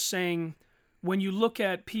 I'm just saying when you look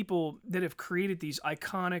at people that have created these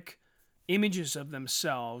iconic images of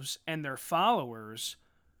themselves and their followers,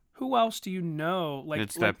 who else do you know? Like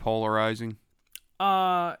it's that polarizing.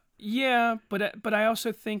 Yeah, but I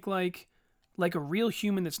also think like a real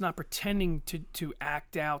human that's not pretending to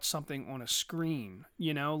act out something on a screen,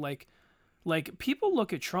 you know, like people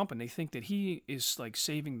look at Trump and they think that he is like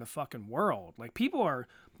saving the fucking world. Like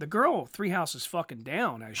the girl 3 houses fucking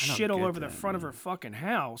down has shit all over the front of her fucking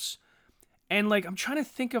house. And like I'm trying to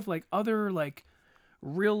think of like other like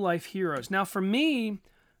real life heroes. Now for me,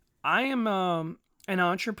 I am an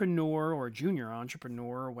entrepreneur or a junior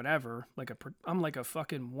entrepreneur or whatever. I'm like a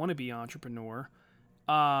fucking wannabe entrepreneur.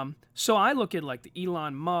 So I look at like the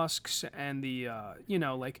Elon Musks and the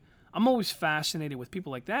like I'm always fascinated with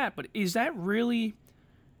people like that. But is that really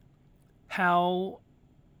how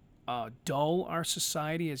dull our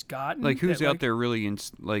society has gotten? Like who's out there really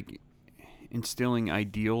instilling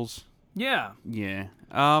ideals? Yeah. Yeah.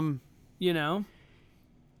 You know.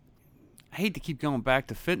 I hate to keep going back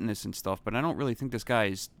to fitness and stuff, but I don't really think this guy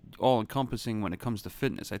is all encompassing when it comes to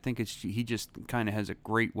fitness. I think he just kind of has a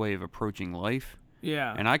great way of approaching life.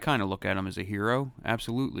 Yeah. And I kind of look at him as a hero.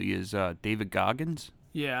 Absolutely, is David Goggins.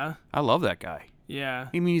 Yeah. I love that guy. Yeah.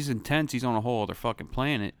 I mean, he's intense. He's on a whole other fucking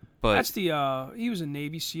planet. But that's he was a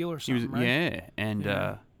Navy SEAL or something, right? Yeah,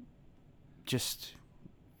 and just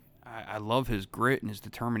I love his grit and his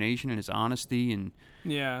determination and his honesty and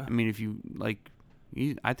yeah. I mean, if you like.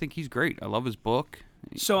 I think he's great. I love his book.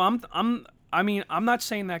 So I'm not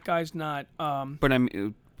saying that guy's not. But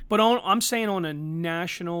I'm saying on a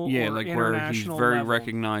national or like international where he's very level.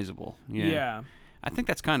 recognizable. Yeah. I think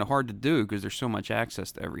that's kind of hard to do because there's so much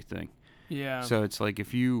access to everything. Yeah. So it's like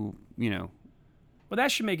if you know. Well,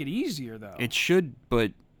 that should make it easier though. It should,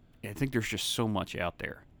 but I think there's just so much out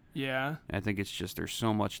there. Yeah. I think it's just there's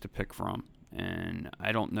so much to pick from, and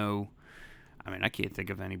I don't know. I mean, I can't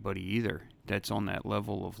think of anybody either that's on that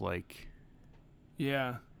level of like...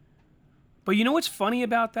 Yeah. But you know what's funny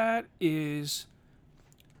about that is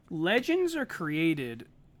legends are created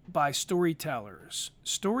by storytellers.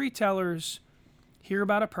 Storytellers hear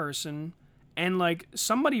about a person and like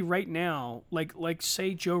somebody right now, like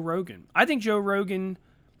say Joe Rogan. I think Joe Rogan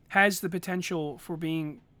has the potential for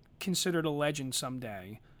being considered a legend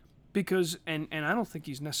someday because, and I don't think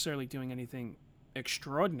he's necessarily doing anything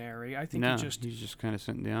extraordinary. I think he's just kind of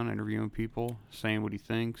sitting down, interviewing people, saying what he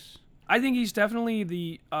thinks. I think he's definitely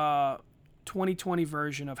the 2020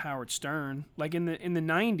 version of Howard Stern. Like in the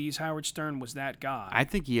 90s, Howard Stern was that guy. I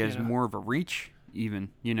think he has more of a reach, even.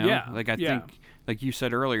 You know, yeah, like I think, like you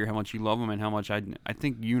said earlier, how much you love him and how much I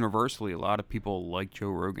think universally a lot of people like Joe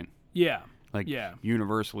Rogan. Yeah, like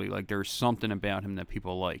universally, like there's something about him that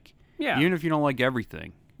people like. Yeah, even if you don't like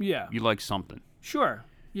everything. Yeah, you like something. Sure.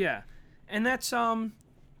 Yeah. And that's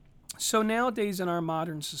so nowadays in our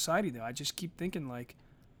modern society though, I just keep thinking like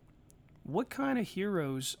what kind of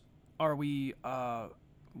heroes are we what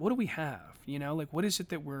do we have? You know, like what is it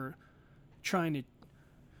that we're trying to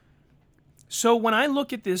So when I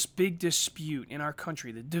look at this big dispute in our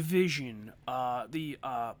country, the division, the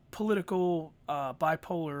political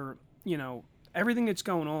bipolar, you know, everything that's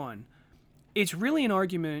going on, it's really an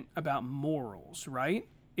argument about morals, right?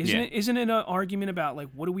 Isn't it an argument about like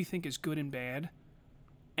what do we think is good and bad?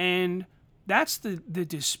 And that's the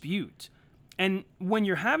dispute. And when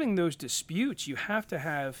you're having those disputes, you have to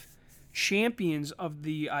have champions of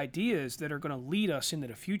the ideas that are going to lead us into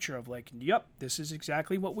the future of like, yep, this is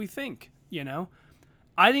exactly what we think, you know?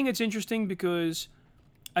 I think it's interesting because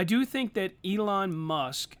I do think that Elon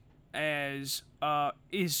Musk is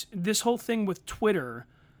this whole thing with Twitter,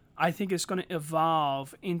 I think it's going to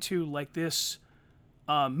evolve into like this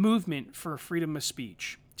movement for freedom of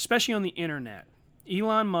speech, especially on the internet.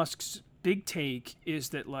 Elon Musk's big take is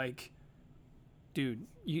that like, dude,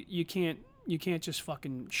 you can't just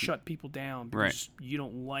fucking shut people down because you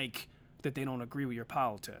don't like that they don't agree with your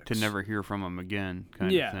politics. To never hear from them again,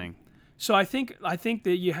 kind of thing. So I think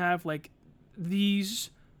that you have like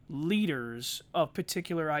these leaders of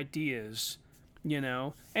particular ideas, you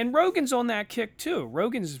know, and Rogan's on that kick too.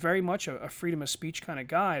 Rogan's very much a freedom of speech kind of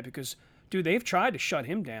guy because, dude, they've tried to shut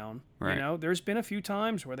him down. Right. You know, there's been a few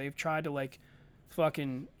times where they've tried to like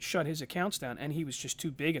fucking shut his accounts down, and he was just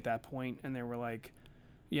too big at that point, and they were like,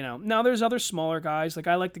 you know. Now there's other smaller guys. Like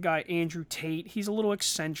I like the guy Andrew Tate. He's a little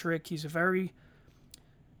eccentric. He's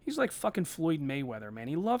like fucking Floyd Mayweather, man.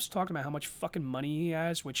 He loves talking about how much fucking money he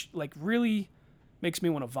has, which like really makes me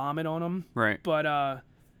want to vomit on him. Right. But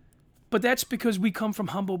But that's because we come from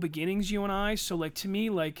humble beginnings, you and I. So, like, to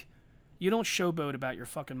me, like, you don't showboat about your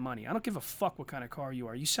fucking money. I don't give a fuck what kind of car you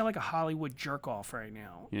are. You sound like a Hollywood jerk-off right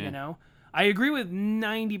now, you know? I agree with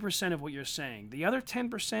 90% of what you're saying. The other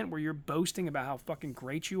 10% where you're boasting about how fucking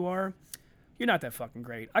great you are, you're not that fucking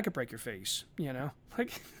great. I could break your face, you know?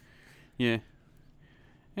 Like, yeah.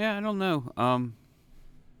 Yeah, I don't know.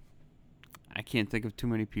 I can't think of too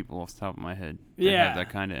many people off the top of my head that have that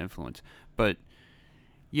kind of influence. But,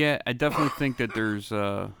 yeah, I definitely think that there's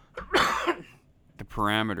the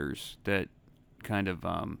parameters that kind of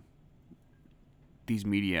these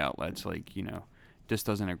media outlets, like, you know, this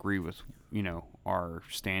doesn't agree with, you know, our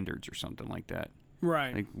standards or something like that.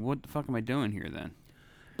 right. Like, what the fuck am I doing here then?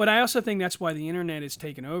 But I also think that's why the internet is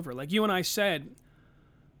taken over. Like you and I said,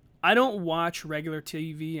 I don't watch regular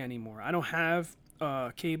TV anymore. I don't have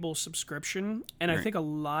a cable subscription. And I think a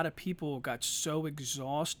lot of people got so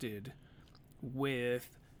exhausted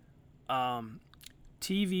with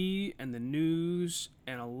TV and the news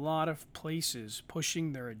and a lot of places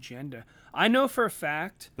pushing their agenda. I know for a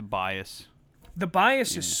fact The bias. the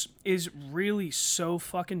bias is really so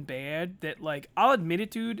fucking bad that, like, I'll admit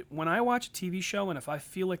it, dude, when I watch a TV show and if I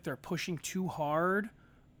feel like they're pushing too hard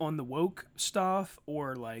on the woke stuff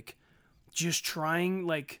or, like, just trying,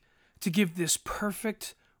 like, to give this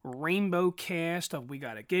perfect rainbow cast of we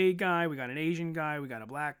got a gay guy, we got an Asian guy, we got a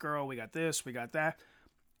black girl, we got this, we got that.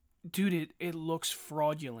 Dude, it looks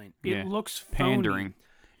fraudulent. It looks phony. Pandering.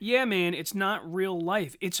 Yeah, man, it's not real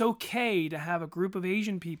life. It's okay to have a group of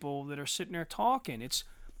Asian people that are sitting there talking.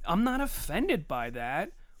 I'm not offended by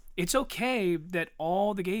that. It's okay that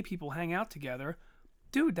all the gay people hang out together.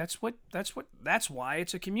 Dude, that's why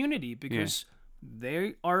it's a community, because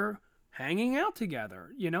they are hanging out together,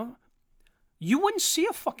 you know? You wouldn't see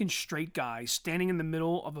a fucking straight guy standing in the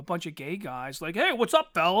middle of a bunch of gay guys like, "Hey, what's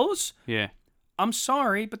up, fellas?" Yeah. I'm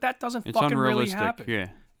sorry, but that doesn't It's fucking really unrealistic. happen. Yeah.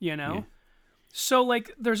 You know? Yeah. So,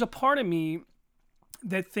 like, there's a part of me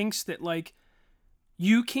that thinks that, like,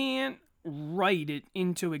 you can't write it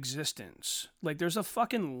into existence. Like, there's a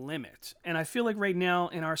fucking limit. And I feel like right now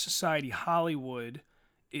in our society, Hollywood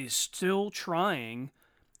is still trying,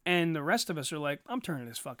 and the rest of us are like, I'm turning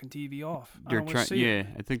this fucking TV off. I don't want to see it.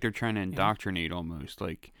 I think they're trying to indoctrinate almost.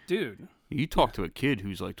 Like, Dude. you talk to a kid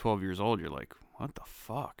who's like 12 years old, you're like, what the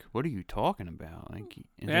fuck? What are you talking about? Like,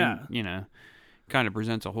 and then, you know, kind of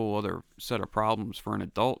presents a whole other set of problems for an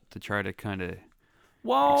adult to try to kind of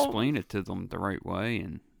explain it to them the right way.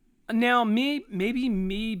 And now, maybe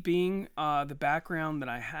me being the background that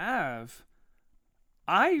I have,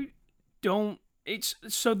 I don't.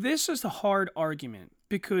 So this is the hard argument,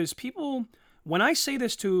 because people, when I say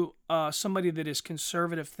this to somebody that is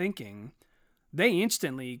conservative thinking, they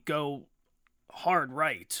instantly go hard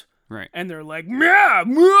right. Right. And they're like, yeah,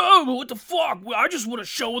 what the fuck? I just want to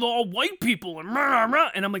show with all white people. And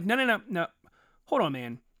I'm like, no. Hold on,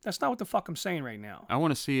 man. That's not what the fuck I'm saying right now. I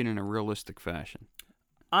want to see it in a realistic fashion.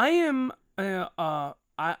 I am, I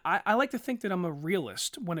like to think that I'm a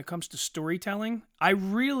realist when it comes to storytelling. I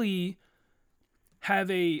really have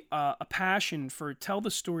a passion for tell the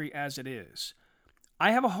story as it is.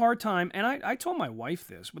 I have a hard time, and I told my wife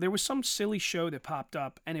this, but there was some silly show that popped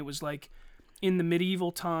up, and it was like, in the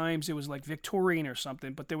medieval times, it was like Victorian or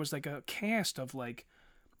something, but there was like a cast of like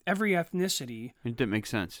every ethnicity. It didn't make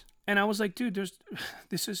sense. And I was like, dude,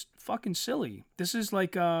 this is fucking silly. This is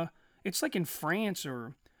like, it's like in France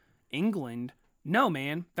or England. No,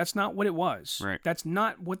 man, that's not what it was. Right. That's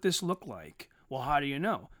not what this looked like. Well, how do you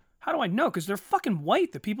know? How do I know? Because they're fucking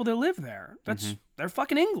white, the people that live there. They're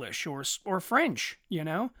fucking English or French, you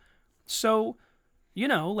know? So, you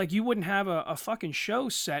know, like, you wouldn't have a fucking show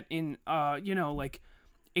set in, you know, like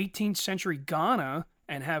 18th century Ghana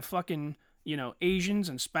and have fucking, you know, Asians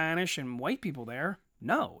and Spanish and white people there.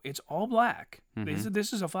 No, it's all black.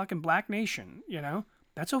 This is a fucking black nation, you know?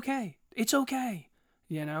 That's okay. It's okay,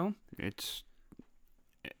 you know? It's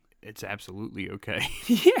absolutely okay.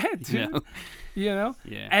 Yeah, dude. You know?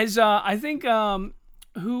 Yeah. As, I think, one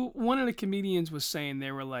of the comedians was saying,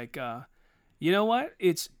 they were like, you know what?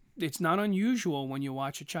 It's not unusual when you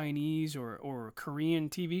watch a Chinese or a Korean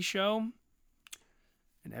TV show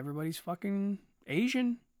and everybody's fucking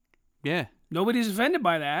Asian. Yeah. Nobody's offended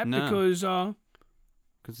by that because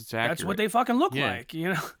it's accurate. That's what they fucking look like, you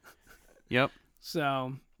know? Yep.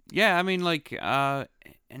 So. Yeah, I mean, like, and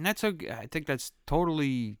that's okay. I think that's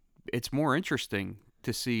totally, it's more interesting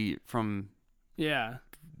to see from the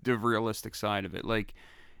realistic side of it. Like,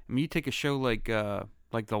 I mean, you take a show like The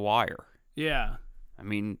Wire. Yeah. I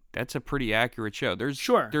mean, that's a pretty accurate show. There's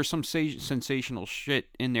some sensational shit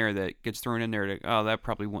in there that gets thrown in there that, that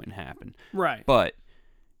probably wouldn't happen. Right. But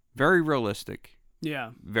very realistic,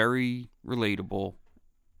 Yeah. Very relatable,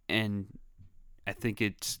 and I think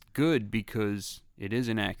it's good because it is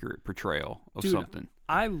an accurate portrayal of something.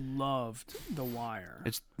 I loved The Wire.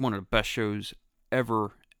 It's one of the best shows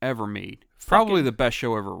ever made. Probably the best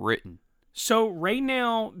show ever written. So right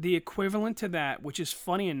now, the equivalent to that, which is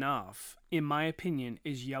funny enough, in my opinion,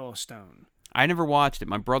 is Yellowstone. I never watched it.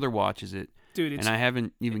 My brother watches it. Dude, and I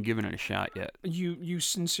haven't even given it a shot yet. You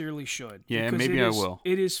sincerely should. Yeah, maybe I will.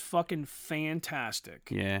 It is fucking fantastic.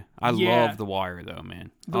 Yeah, I love The Wire though,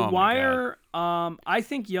 man. The Wire. I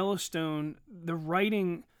think Yellowstone. The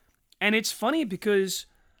writing, and it's funny because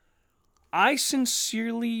I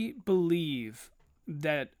sincerely believe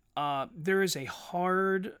that there is a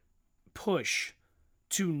hard push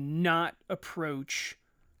to not approach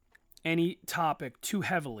any topic too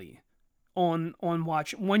heavily. When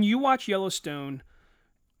you watch Yellowstone,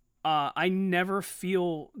 I never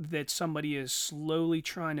feel that somebody is slowly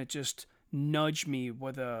trying to just nudge me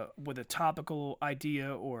with a topical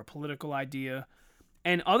idea or a political idea.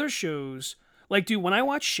 And other shows, like, dude, when I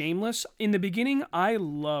watched Shameless in the beginning, I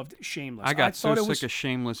loved Shameless. I got so sick of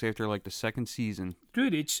Shameless after like the second season.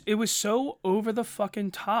 Dude, it was so over the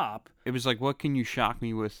fucking top. It was like, what can you shock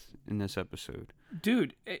me with in this episode?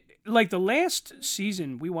 Dude, like the last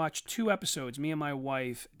season, we watched 2 episodes, me and my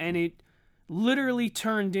wife, and it literally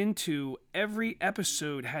turned into every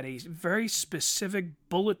episode had a very specific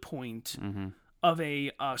bullet point of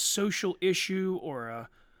a social issue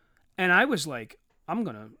and I was like, I'm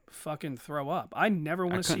gonna fucking throw up. I never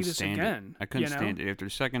want to see this again. I couldn't stand it. After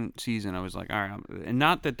the second season, I was like, all right. And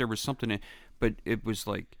not that there was something, but it was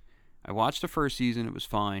like, I watched the first season, it was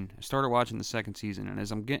fine. I started watching the second season, and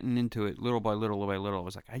as I'm getting into it little by little, I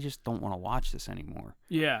was like, I just don't want to watch this anymore.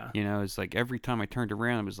 Yeah. You know, it's like every time I turned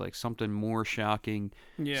around, it was like something more shocking,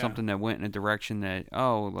 something that went in a direction that,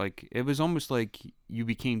 like, it was almost like you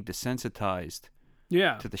became desensitized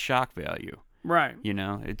to the shock value. Right. You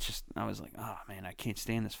know, it's just, I was like, oh, man, I can't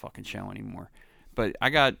stand this fucking show anymore. But I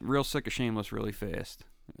got real sick of Shameless really fast.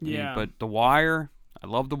 Yeah. But The Wire, I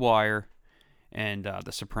love The Wire. And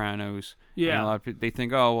The Sopranos. Yeah. And a lot of people, they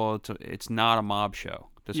think, oh, well, it's not a mob show.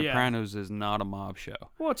 The Sopranos is not a mob show.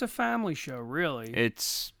 Well, it's a family show, really.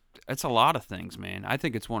 It's a lot of things, man. I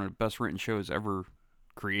think it's one of the best written shows ever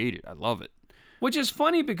created. I love it. Which is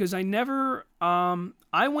funny because I never,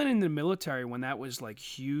 I went in the military when that was like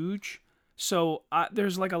huge. So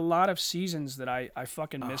there's like a lot of seasons that I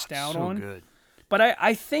fucking missed out on. So good. But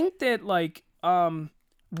I think that like,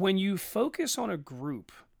 when you focus on a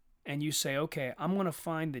group, and you say, okay, I'm going to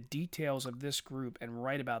find the details of this group and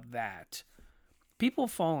write about that, people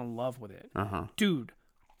fall in love with it. Dude,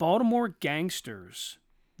 Baltimore gangsters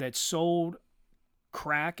that sold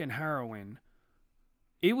crack and heroin,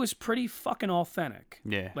 it was pretty fucking authentic.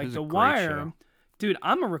 Yeah, like The Wire, dude,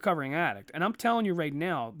 I'm a recovering addict, and I'm telling you right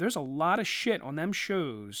now, there's a lot of shit on them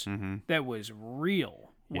shows that was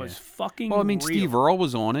real, was fucking real. Well, I mean, Steve Earle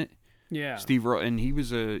was on it. Yeah, Steve Earle, and he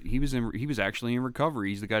was actually in recovery.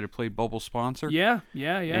 He's the guy that played Bubble's sponsor. Yeah.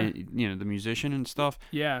 And, you know, the musician and stuff.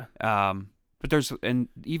 Yeah. But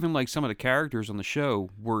even like some of the characters on the show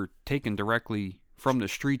were taken directly from the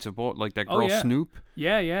streets of like that girl Snoop.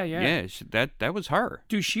 Yeah. Yeah, that was her.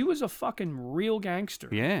 Dude, she was a fucking real gangster.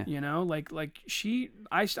 Yeah. You know, like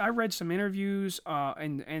I read some interviews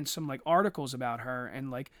and some like articles about her,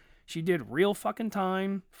 and like she did real fucking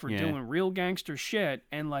time for doing real gangster shit,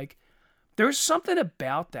 and like there's something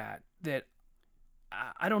about that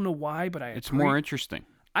I don't know why, but it's more interesting.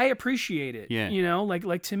 I appreciate it. Yeah. You know,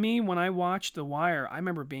 like to me, when I watched The Wire, I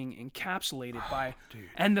remember being encapsulated by,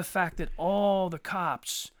 and the fact that all the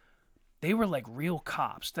cops, they were like real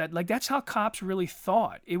cops. That's how cops really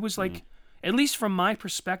thought. It was like, at least from my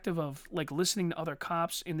perspective of like listening to other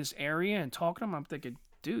cops in this area and talking to them, I'm thinking,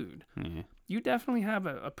 dude, you definitely have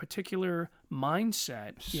a particular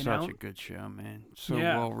mindset. Such a good show, man. So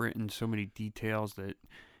well written, so many details that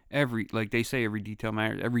like they say, every detail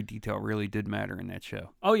matters. Every detail really did matter in that show.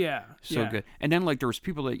 Oh yeah, so good. And then like there was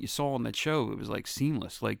people that you saw on that show. It was like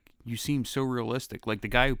seamless. Like you seemed so realistic. Like the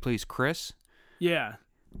guy who plays Chris. Yeah.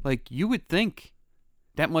 Like you would think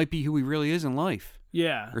that might be who he really is in life.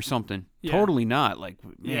 Yeah. Or something. Yeah. Totally not. Like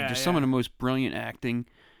man, just some of the most brilliant acting.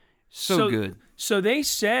 So good. So they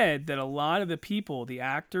said that a lot of the people, the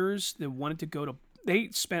actors that wanted to go to, they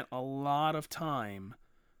spent a lot of time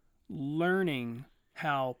learning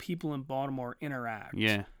how people in Baltimore interact.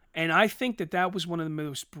 Yeah. And I think that was one of the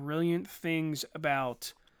most brilliant things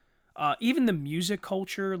about even the music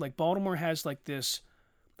culture. Like Baltimore has like this,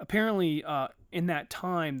 apparently in that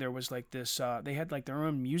time there was like this, they had like their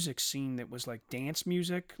own music scene that was like dance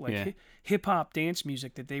music, like hip hop dance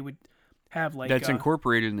music that they would, have like that's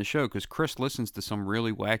incorporated in the show because Chris listens to some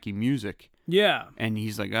really wacky music. Yeah. And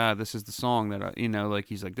he's like, this is the song that like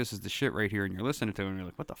he's like, this is the shit right here, and you're listening to it, and you're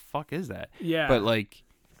like, what the fuck is that? Yeah. But like,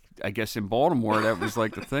 I guess in Baltimore that was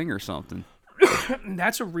like the thing or something.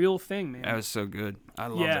 That's a real thing, man. That was so good. I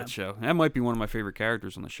love that show. That might be one of my favorite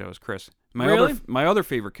characters on the show is Chris. Really? My other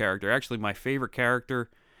favorite character, actually my favorite character,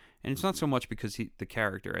 and it's not so much because the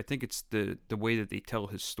character. I think it's the way that they tell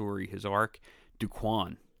his story, his arc.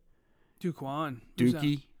 Duquan.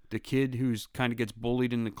 Dookie, the kid who's kind of gets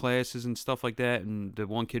bullied in the classes and stuff like that, and the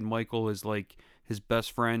one kid Michael is like his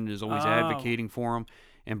best friend, is always advocating for him.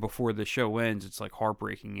 And before the show ends, it's like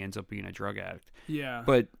heartbreaking. He ends up being a drug addict. Yeah.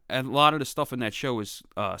 But a lot of the stuff in that show is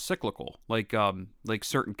cyclical. Like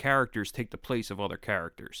certain characters take the place of other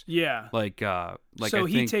characters. Yeah. So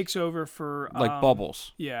he takes over for like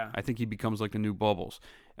Bubbles. Yeah. I think he becomes like the new Bubbles.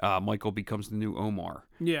 Michael becomes the new Omar.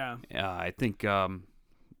 Yeah. I think Omar.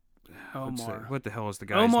 What the hell is the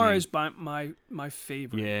guy's name? Omar is my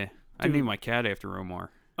favorite. Yeah. I named my cat after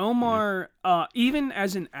Omar. Omar, even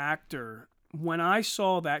as an actor, when I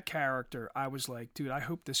saw that character, I was like, dude, I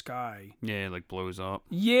hope this guy... Yeah, like blows up.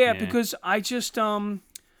 Yeah, because I just, and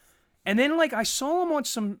then, like, I saw him on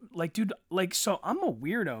some, like, dude, like, so I'm a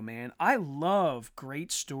weirdo, man. I love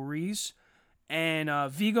great stories, and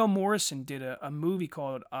Viggo Mortensen did a movie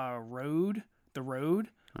called The Road,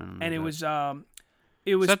 and it was...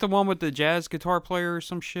 Is that the one with the jazz guitar player or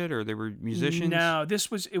some shit, or they were musicians? No,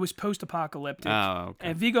 it was post-apocalyptic. Oh, okay.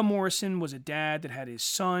 And Viggo Mortensen was a dad that had his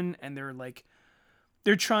son, and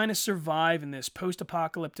they're trying to survive in this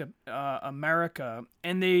post-apocalyptic America.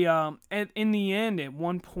 And they, in the end, at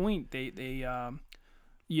one point, they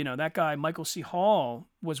that guy Michael C. Hall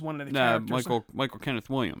was one of the characters. Michael Kenneth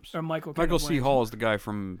Williams. Or Michael C. Hall is the guy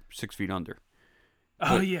from 6 Feet Under.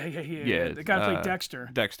 Oh, yeah. The guy played Dexter.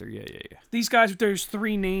 Dexter, yeah. These guys, there's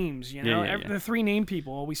 3 names, you know? Yeah. The 3 name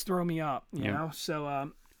people always throw me up, you know?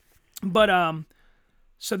 So,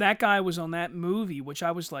 so that guy was on that movie, which I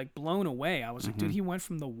was, like, blown away. I was like, dude, he went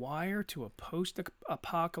from The Wire to a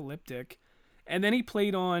post-apocalyptic, and then he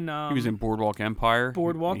played on... he was in Boardwalk Empire. He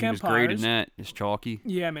was great in that. It's Chalky.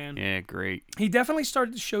 Yeah, man. Yeah, great. He definitely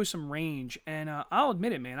started to show some range, and I'll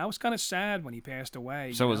admit it, man. I was kind of sad when he passed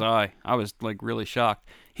away. So was I. I was, like, really shocked.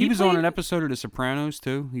 He was on an episode of The Sopranos,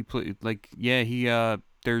 too. He played, like,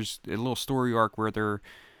 there's a little story arc where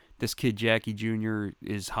this kid, Jackie Jr.,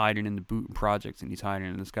 is hiding in the Booten Projects, and he's hiding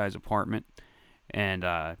in this guy's apartment, and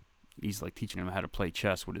he's, like, teaching him how to play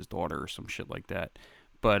chess with his daughter or some shit like that.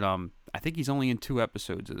 But I think he's only in 2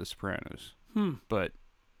 episodes of The Sopranos. But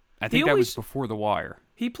I think that was before The Wire.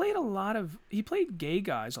 He played gay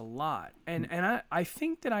guys a lot. And I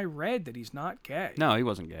think that I read that he's not gay. No, he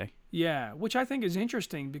wasn't gay. Yeah, which I think is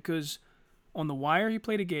interesting because on The Wire he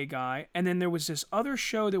played a gay guy. And then there was this other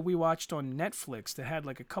show that we watched on Netflix that had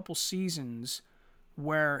like a couple seasons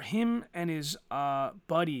where him and his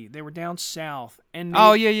buddy, they were down south. And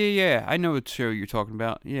yeah. I know what show you're talking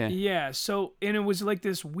about. Yeah. Yeah, so, and it was like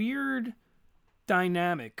this weird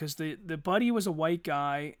dynamic because the buddy was a white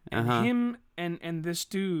guy, and him and this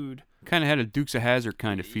dude... Kind of had a Dukes of Hazzard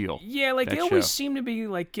kind of feel. Yeah, like they always seem to be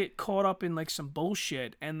like get caught up in like some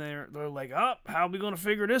bullshit, and they're like, how are we going to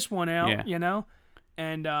figure this one out, you know?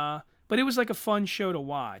 And, but it was like a fun show to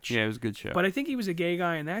watch. Yeah, it was a good show. But I think he was a gay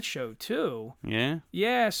guy in that show, too. Yeah?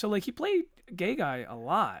 Yeah, so, like, he played gay guy a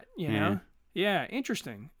lot, you know? Yeah,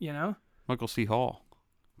 interesting, you know? Michael C. Hall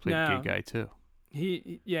played gay guy, too.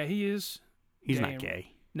 He is. He's not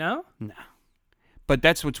gay. No? No. But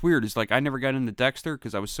that's what's weird is, like, I never got into Dexter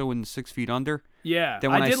because I was so into 6 Feet Under. Yeah,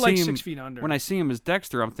 that when I did like 6 Feet Under. When I see him as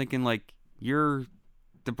Dexter, I'm thinking, like, you're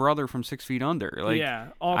the brother from 6 Feet Under. Like, yeah,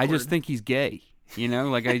 awkward. I just think he's gay. You know,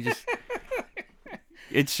 like I just,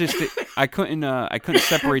 it's just that I couldn't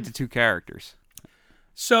separate the 2 characters.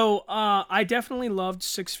 So I definitely loved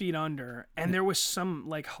 6 Feet Under, and there was some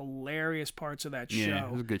like hilarious parts of that show. Yeah,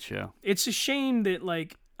 it was a good show. It's a shame that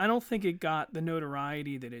like I don't think it got the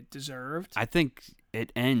notoriety that it deserved. I think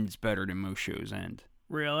it ends better than most shows end.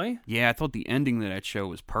 Really? Yeah, I thought the ending to that show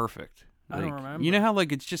was perfect. Like, I don't remember. You know how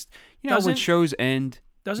like it's just how when shows end.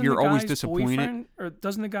 You're always disappointed. Or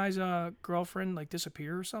doesn't the guy's girlfriend like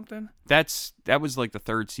disappear or something? That was like the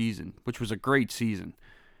 3rd season, which was a great season.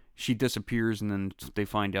 She disappears, and then they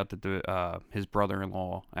find out that his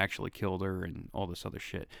brother-in-law actually killed her and all this other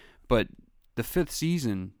shit. But the 5th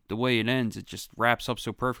season, the way it ends, it just wraps up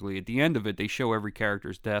so perfectly. At the end of it, they show every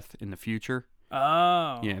character's death in the future.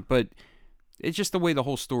 Oh. Yeah, but it's just the way the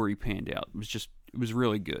whole story panned out. It was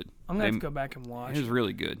really good. I'm going to have to go back and watch. It was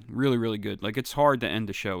really good. Really, really good. Like, it's hard to end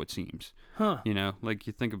a show, it seems. Huh. You know, like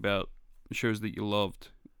you think about the shows that you loved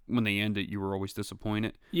when they end it, you were always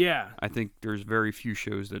disappointed. Yeah. I think there's very few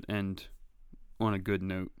shows that end on a good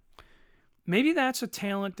note. Maybe that's a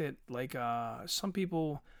talent that like some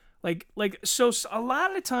people so a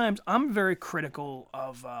lot of times I'm very critical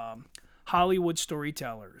of Hollywood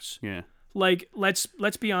storytellers. Yeah. Like let's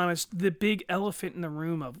be honest, the big elephant in the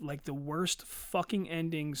room of like the worst fucking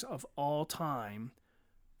endings of all time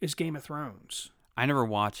is Game of Thrones. I never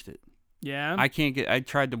watched it. Yeah. I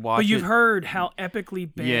tried to watch it. But you've heard how epically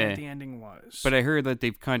bad the ending was. But I heard that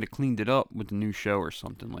they've kind of cleaned it up with the new show or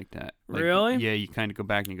something like that. Like, really? Yeah, you kind of go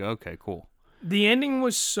back and you go, okay, cool. The ending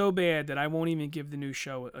was so bad that I won't even give the new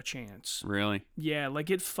show a chance. Really? Yeah,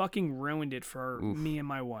 like it fucking ruined it for me and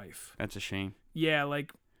my wife. That's a shame. Yeah,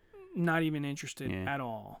 like not even interested at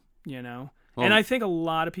all, Well, and I think a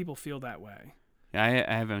lot of people feel that way. I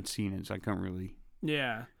haven't seen it, so I can't really.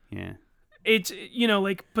 Yeah. Yeah. It's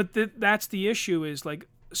but that's the issue is like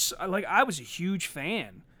I was a huge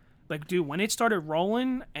fan. Like, dude, when it started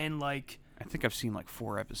rolling and like I think I've seen like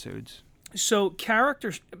 4 episodes. So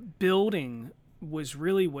character building was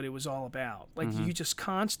really what it was all about. Like you just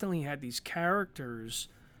constantly had these characters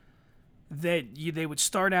that they would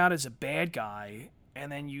start out as a bad guy, and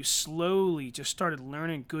then you slowly just started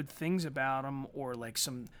learning good things about him, or like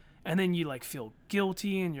and then you like feel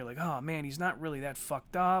guilty, and you're like, oh man, he's not really that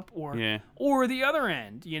fucked up, or the other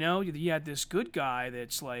end, you had this good guy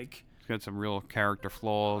that's like. He's got some real character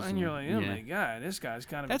flaws, and you're like, oh my god, this guy's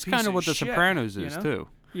kind of. That's a piece kind of what The shit, Sopranos is too.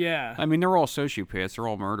 Yeah. I mean, they're all sociopaths. They're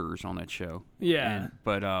all murderers on that show. Yeah.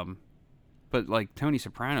 But like Tony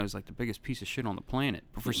Soprano is like the biggest piece of shit on the planet.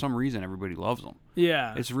 But for some reason, everybody loves him.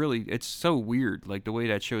 Yeah. It's so weird, like the way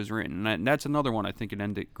that show's written. And that's another one I think it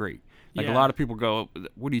ended great. Like a lot of people go,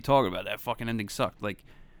 "What are you talking about? That fucking ending sucked." Like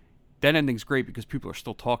that ending's great because people are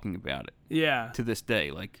still talking about it. Yeah. To this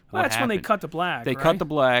day, like well, that's happened. When they cut to black. They cut to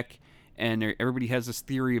black. And everybody has this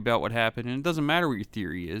theory about what happened, and it doesn't matter what your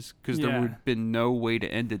theory is, because there would have been no way to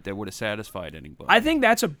end it that would have satisfied anybody. I think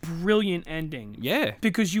that's a brilliant ending. Yeah.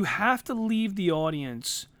 Because you have to leave the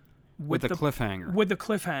audience with a cliffhanger. With the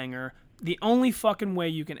cliffhanger. The only fucking way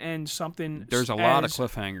you can end something... There's a lot of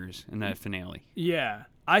cliffhangers in that finale. Yeah.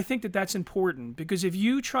 I think that's important, because if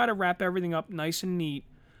you try to wrap everything up nice and neat,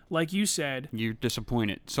 like you said... You're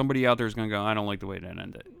disappointed. Somebody out there is going to go, I don't like the way that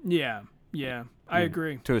ended. Yeah. Yeah, I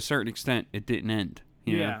agree. To a certain extent, it didn't end.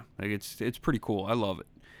 You know? Like it's pretty cool. I love it.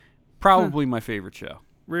 Probably my favorite show.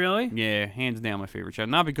 Really? Yeah, hands down my favorite show.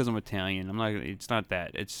 Not because I'm Italian. I'm not. It's not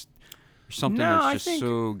that. It's something that's just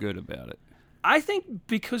so good about it. I think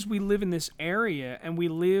because we live in this area and we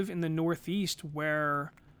live in the Northeast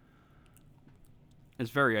where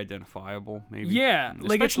it's very identifiable. Maybe. Yeah,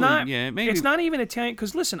 like it's not. Yeah, maybe. It's not even Italian.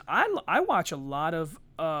 Because listen, I watch a lot of.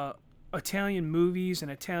 Italian movies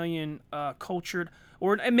and Italian cultured,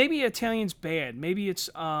 or maybe Italian's bad. Maybe it's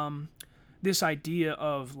this idea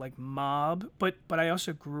of like mob, but I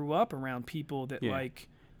also grew up around people that like.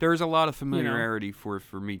 There's a lot of familiarity for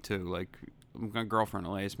me too. Like my girlfriend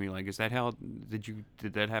will ask me, like, "Is that how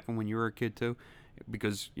did that happen when you were a kid too?"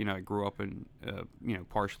 Because I grew up in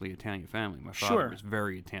partially Italian family. My father was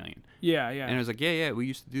very Italian. Yeah. And I was like, yeah, we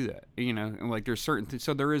used to do that. And like there's certain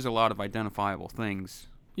so there is a lot of identifiable things.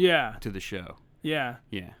 Yeah. To the show. Yeah.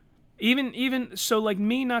 Yeah. Even so, like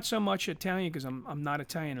me, not so much Italian because I'm not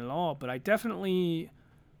Italian at all. But I definitely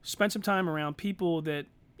spent some time around people that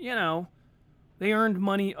they earned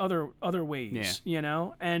money other ways.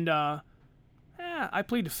 Yeah. And I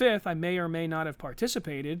plead the fifth. I may or may not have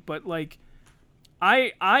participated, but like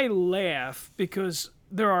I laugh because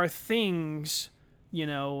there are things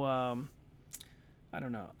I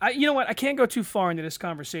don't know. You know what? I can't go too far into this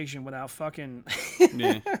conversation without fucking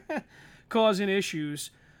causing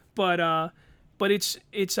issues. But it's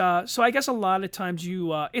so I guess a lot of times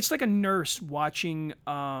it's like a nurse watching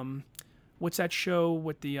what's that show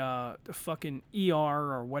with the fucking ER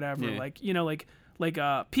or whatever. Yeah. Like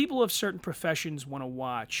people of certain professions want to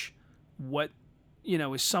watch what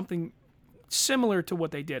is something similar to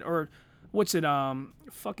what they did, or what's it?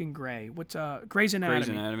 Fucking Grey. What's Grey's Anatomy? Grey's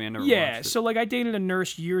Anatomy. I never watched it. So like I dated a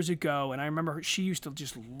nurse years ago, and I remember she used to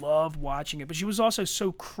just love watching it, but she was also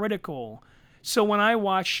so critical. So when I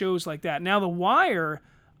watch shows like that, now The Wire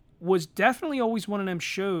was definitely always one of them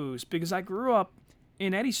shows because I grew up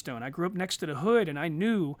in Eddystone. I grew up next to the hood, and I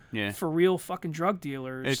knew for real fucking drug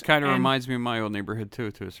dealers. It kind of reminds me of my old neighborhood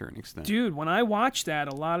too, to a certain extent. Dude, when I watch that,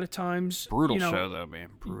 a lot of times brutal show though, man,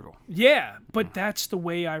 brutal. Yeah, but that's the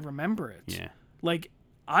way I remember it. Yeah, like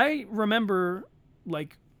I remember,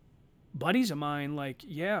 like buddies of mine, like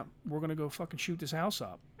we're gonna go fucking shoot this house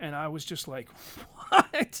up, and I was just like,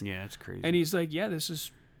 what? Yeah, it's crazy. And he's like, this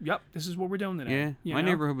is what we're doing today. Yeah, my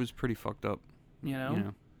neighborhood was pretty fucked up. You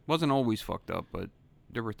know? Wasn't always fucked up, but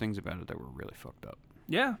there were things about it that were really fucked up.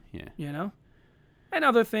 Yeah. Yeah. You know? And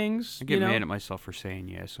other things. I get mad at myself for saying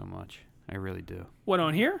yeah so much. I really do. What,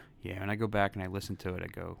 on here? Yeah, when I go back and I listen to it, I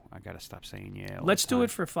go, I gotta stop saying yeah. Let's do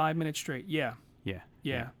it for 5 minutes straight. Yeah. Yeah.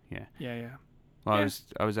 Yeah. Yeah. Yeah, yeah. Well, Yeah.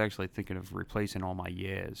 I was actually thinking of replacing all my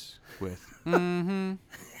yeahs with mm-hmm.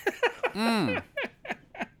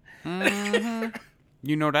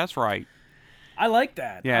 You know that's right. I like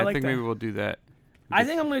that. Yeah, I like think that. maybe we'll do that. I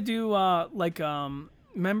think I'm gonna do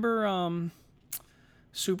remember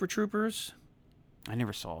Super Troopers? I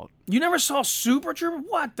never saw it. You never saw Super Troopers?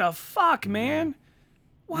 What the fuck, man?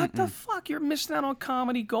 What the fuck? You're missing out on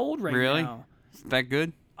comedy gold right really? now. Is that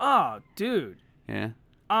good? Oh, dude. Yeah.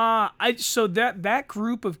 So that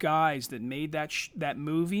group of guys that made that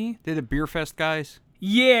movie. They're the Beer Fest guys?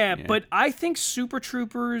 Yeah, but I think Super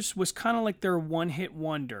Troopers was kind of like their one-hit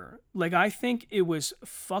wonder. Like, I think it was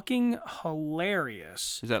fucking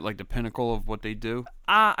hilarious. Is that like the pinnacle of what they do?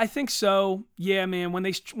 I think so. Yeah, man. When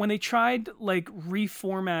they tried like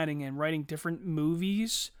reformatting and writing different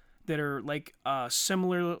movies that are like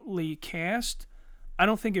similarly cast, I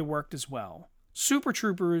don't think it worked as well. Super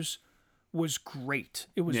Troopers was great.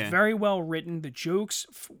 It was very well written. The jokes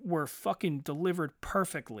were fucking delivered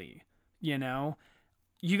perfectly. You know.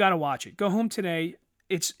 You got to watch it. Go home today.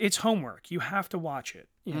 It's homework. You have to watch it,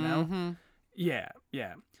 you know? Mm-hmm. Yeah.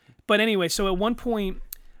 But anyway, so at one point,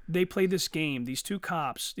 they play this game. These two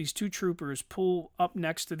cops, these two troopers pull up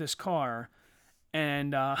next to this car,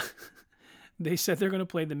 and they said they're going to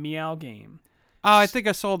play the meow game. Oh, I think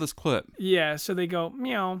I saw this clip. Yeah, so they go,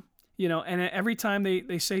 meow, you know, and every time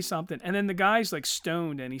they say something, and then the guy's like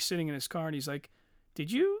stoned, and he's sitting in his car, and he's like,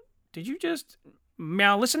 did you just...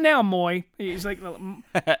 Meow, listen now, boy. He's like,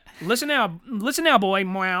 listen now, boy,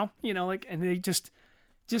 meow. You know, like, and they just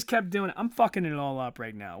kept doing it. I'm fucking it all up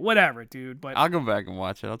right now. Whatever, dude. But I'll go back and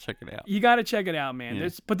watch it. I'll check it out. You got to check it out, man. Yeah.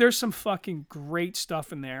 There's some fucking great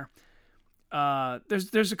stuff in there.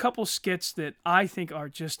 There's a couple skits that I think are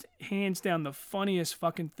just hands down the funniest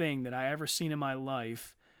fucking thing that I ever seen in my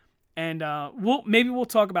life. And we'll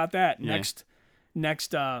talk about that next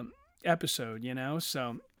episode, you know?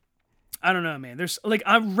 So I don't know, man. There's like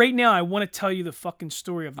right now I want to tell you the fucking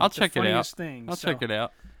story of the funniest thing. I'll check it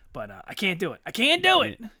out. But I can't do it. I can't do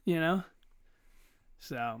it. You know.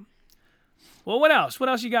 So, well, what else? What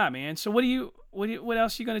else you got, man? So what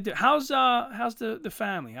else you gonna do? How's the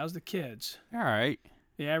family? How's the kids? All right.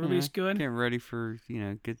 Yeah, everybody's good. Getting ready for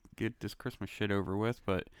get this Christmas shit over with.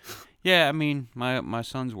 But yeah, I mean my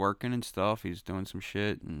son's working and stuff. He's doing some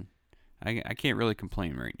shit, and I can't really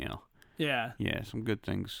complain right now. Yeah. Yeah, some good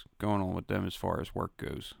things going on with them as far as work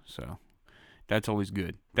goes. So that's always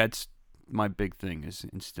good. That's my big thing is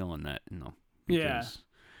instilling that in them. Because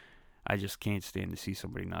I just can't stand to see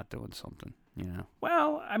somebody not doing something, you know.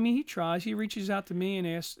 Well, I mean, he tries. He reaches out to me and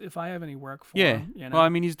asks if I have any work for him. You know? Well, I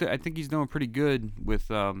mean, I think he's doing pretty good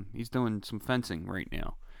with he's doing some fencing right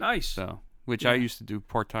now. Nice. So, which I used to do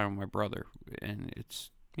part-time with my brother, and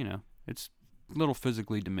it's, it's a little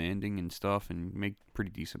physically demanding and stuff, and make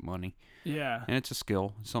pretty decent money. Yeah. And it's a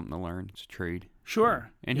skill. It's something to learn. It's a trade.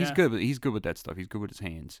 Sure. And he's good with that stuff. He's good with his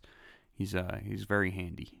hands. He's very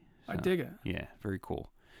handy. So, I dig it. Yeah, very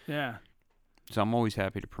cool. Yeah. So I'm always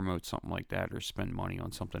happy to promote something like that or spend money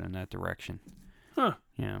on something in that direction. Huh.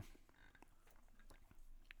 Yeah.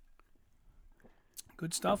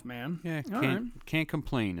 Good stuff, man. Yeah, can't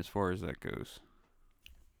complain as far as that goes.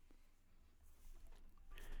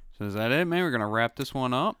 So is that it, man? We're going to wrap this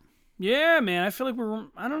one up? Yeah, man. I feel like we're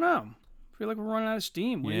running out of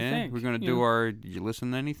steam. What do you think? We're going to do our... Did you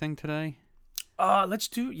listen to anything today? Let's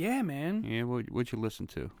do... Yeah, man. Yeah, what'd you listen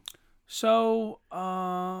to? So,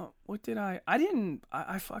 what did I didn't...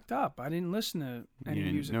 I fucked up. I didn't listen to any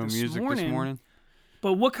music this morning.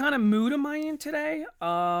 But what kind of mood am I in today?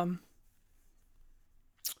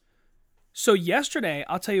 So yesterday,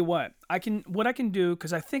 I'll tell you what I can do,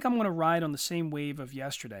 because I think I'm going to ride on the same wave of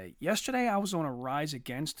yesterday. Yesterday, I was on a Rise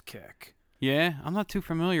Against kick. Yeah? I'm not too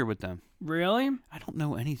familiar with them. Really? I don't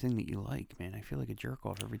know anything that you like, man. I feel like a jerk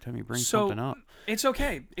off every time you bring something up. It's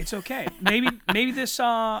okay. It's okay. maybe this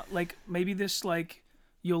you'll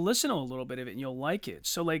listen to a little bit of it and you'll like it.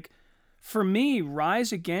 So like for me,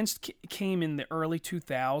 Rise Against came in the early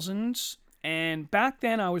 2000s. And back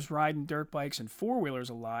then, I was riding dirt bikes and four-wheelers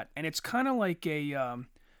a lot, and it's kind of like is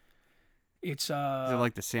it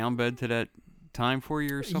like the sound bed to that time for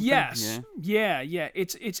you or something? Yes, yeah.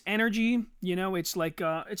 It's energy, It's like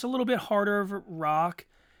it's a little bit harder of rock.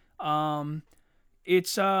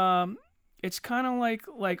 It's kind of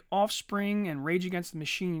like Offspring and Rage Against the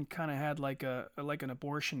Machine kind of had like an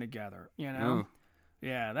abortion together, Oh.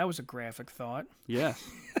 Yeah, that was a graphic thought. Yes.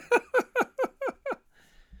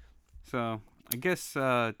 So, I guess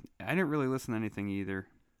I didn't really listen to anything either,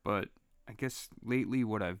 but I guess lately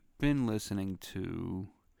what I've been listening to,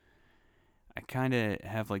 I kind of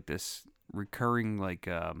have like this recurring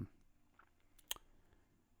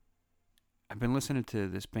I've been listening to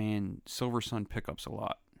this band Silver Sun Pickups a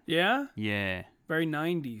lot. Yeah? Yeah. Very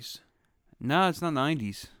 90s. No, it's not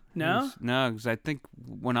 90s. No? No, because I think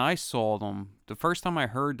when I saw them, the first time I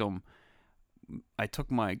heard them, I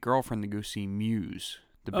took my girlfriend to go see Muse,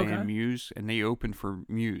 the band Muse, and they opened for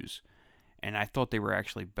Muse. And I thought they were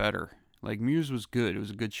actually better. Like, Muse was good. It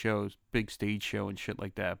was a good show. It was a big stage show and shit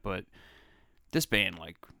like that. But this band,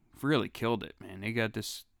 like, really killed it, man. They got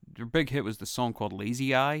this... Their big hit was the song called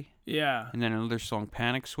Lazy Eye. Yeah. And then another song,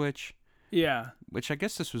 Panic Switch. Yeah. Which I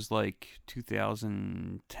guess this was like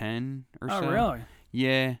 2010 or so. Oh, really?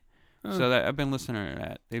 Yeah. So I've been listening to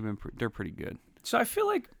that. They're pretty good. So I feel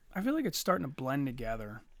like it's starting to blend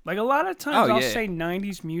together. Like a lot of times I'll say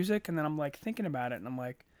 90s music and then I'm like thinking about it and I'm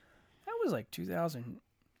like, that was like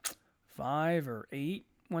 2005 or 8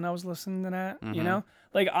 when I was listening to that, you know?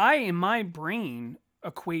 Like I, in my brain,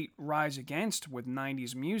 equate Rise Against with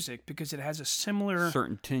 90s music because it has a similar...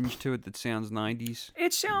 certain tinge to it that sounds 90s.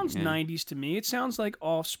 It sounds 90s to me. It sounds like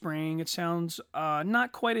Offspring. It sounds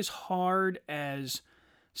not quite as hard as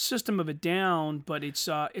System of a Down, but it's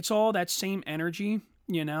all that same energy,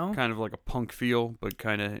 you know? Kind of like a punk feel, but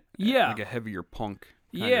kind of like a heavier punk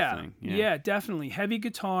kind of thing. Yeah, definitely. Heavy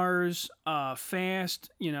guitars, fast,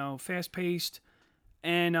 fast-paced.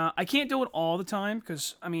 And I can't do it all the time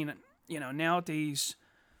because, I mean... nowadays,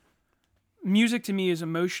 music to me is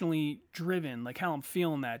emotionally driven, like how I'm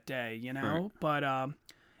feeling that day, you know? Right. But,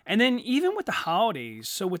 and then even with the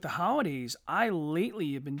holidays, I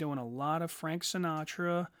lately have been doing a lot of Frank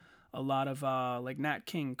Sinatra, a lot of, like Nat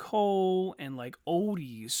King Cole, and like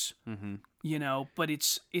oldies, you know? But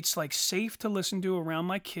it's like safe to listen to around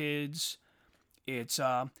my kids. It's,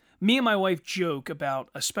 me and my wife joke about,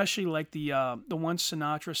 especially like the one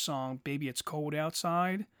Sinatra song, Baby It's Cold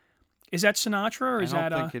Outside. Is that Sinatra or is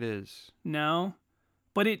that? I don't think it is. No,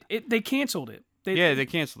 but they canceled it. They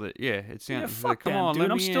canceled it. Yeah, it sounds. Fuck like, come them, on, dude.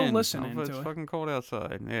 let I'm me still in. listening to it's it. fucking cold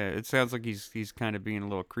outside. Yeah, it sounds like he's kind of being a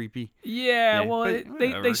little creepy. Yeah, well,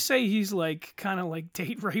 they say he's like kind of like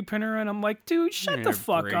date raping her, and I'm like, dude, shut the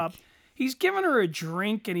fuck up. He's giving her a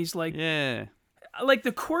drink, and he's like, like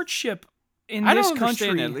the courtship in this country. I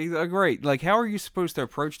don't understand that. Right, like how are you supposed to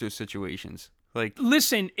approach those situations? Like,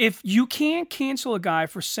 listen, if you can't cancel a guy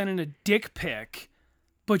for sending a dick pic,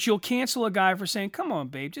 but you'll cancel a guy for saying, "Come on,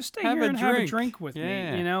 babe, just stay here and have a drink with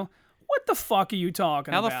me," you know, what the fuck are you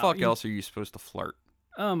talking about? How the fuck else are you supposed to flirt?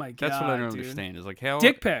 Oh my god, that's what I don't understand. Is like how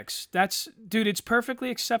dick pics. Dude, it's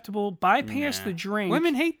perfectly acceptable. Bypass the drink.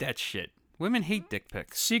 Women hate that shit. Women hate dick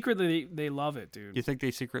pics. Secretly, they love it, dude. You think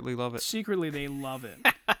they secretly love it? Secretly, they love it.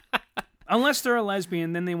 Unless they're a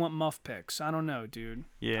lesbian, then they want muff pics. I don't know, dude.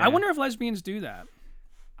 Yeah. I wonder if lesbians do that.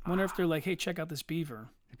 I wonder if they're like, hey, check out this beaver.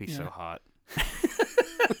 It'd be so hot.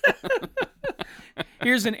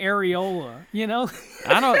 Here's an areola, you know?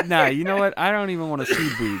 You know what? I don't even want to see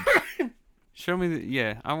boobs. Show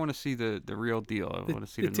me I want to see the real deal. I want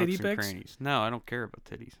to see the nooks and crannies. No, I don't care about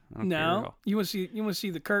titties. I don't care at all. You want to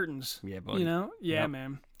see the curtains. Yeah, buddy. You know? Yeah,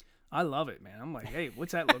 man. I love it, man. I'm like, hey,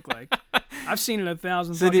 what's that look like? I've seen it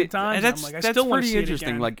 1,000 fucking times. I'm like, I still want to see it again. That's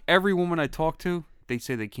pretty interesting. Like every woman I talk to, they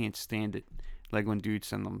say they can't stand it. Like when dudes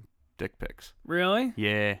send them dick pics. Really?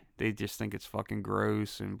 Yeah, they just think it's fucking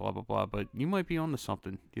gross and blah blah blah. But you might be onto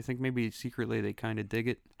something. Do you think maybe secretly they kind of dig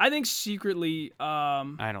it? I think secretly.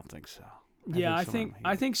 I don't think so. I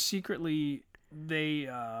think secretly they.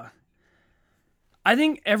 I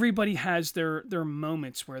think everybody has their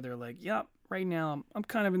moments where they're like, "Yep, right now I'm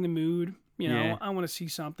kind of in the mood. You know, I want to see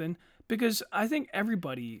something." Because I think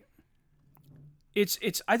everybody. I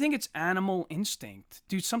think it's animal instinct,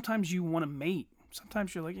 dude. Sometimes you want to mate.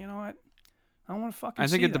 Sometimes you're like, you know what? I don't want to fucking. I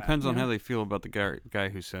think it depends on how they feel about the guy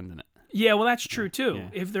who's sending it. Yeah, well, that's true too. Yeah.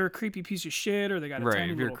 If they're a creepy piece of shit or they got a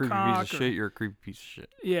tiny little cock. If you're a creepy piece of shit, you're a creepy piece of shit.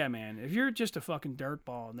 Yeah, man. If you're just a fucking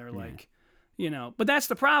dirtball and they're like, you know, but that's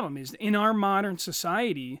the problem is in our modern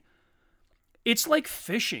society, it's like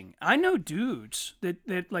fishing. I know dudes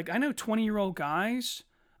that like I know 20-year-old guys.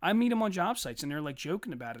 I meet them on job sites and they're like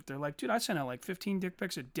joking about it. They're like, dude, I send out like 15 dick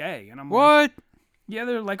pics a day. And I'm what? Like, yeah,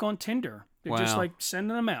 they're like on Tinder. They're just like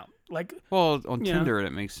sending them out. Like, well, on Tinder, it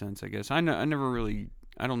makes sense, I guess. I don't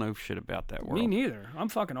know shit about that world. Me neither. I'm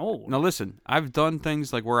fucking old. Now listen, I've done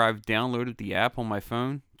things like where I've downloaded the app on my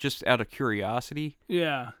phone just out of curiosity.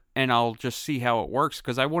 Yeah. and I'll just see how it works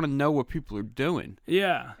because I want to know what people are doing.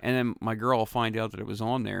 Yeah. And then my girl will find out that it was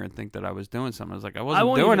on there and think that I was doing something. I was like, I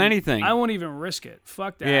wasn't doing anything. I won't even risk it.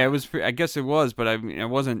 Fuck that. Yeah, it was. I guess it was, but I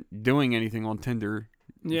wasn't doing anything on Tinder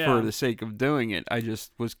for the sake of doing it. I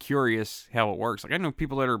just was curious how it works. Like I know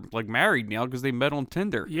people that are like married now because they met on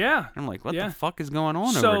Tinder. Yeah. I'm like, what the fuck is going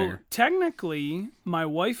on over there? So technically, my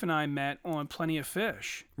wife and I met on Plenty of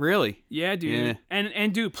Fish. Really? Yeah, dude. Yeah.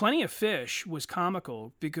 And dude, Plenty of Fish was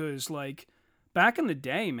comical because like back in the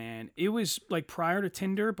day, man, it was like prior to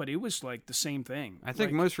Tinder, but it was like the same thing. I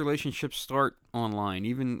think most relationships start online,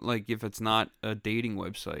 even like if it's not a dating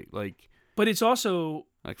website, like. But it's also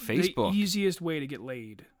like Facebook, the easiest way to get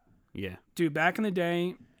laid. Yeah, dude. Back in the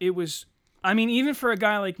day, it was. I mean, even for a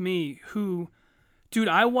guy like me, who, dude,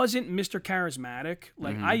 I wasn't Mr. Charismatic.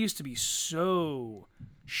 Like I used to be so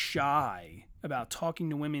shy about talking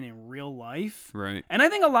to women in real life. Right. And I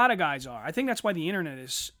think a lot of guys are. I think that's why the internet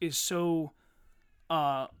is so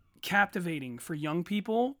captivating for young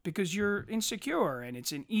people because you're insecure and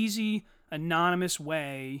it's an easy, anonymous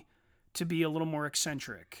way to be a little more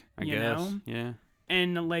eccentric. I you guess. know? Yeah.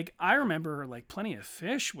 And like I remember like Plenty of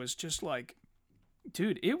Fish was just like,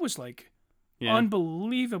 dude, it was like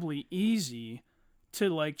unbelievably easy to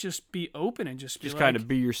like just be open and just like, kind of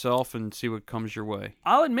be yourself and see what comes your way.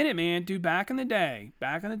 I'll admit it, man, dude. Back in the day,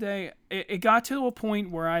 it got to a point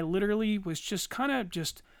where I literally was just kind of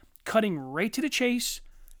just cutting right to the chase.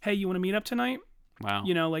 Hey, you want to meet up tonight? Wow.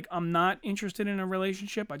 You know, like I'm not interested in a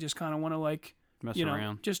relationship. I just kind of want to like mess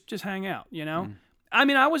around, just hang out. You know, I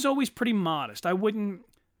mean, I was always pretty modest. I wouldn't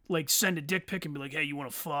like send a dick pic and be like, "Hey, you want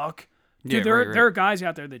to fuck?" Dude, there are guys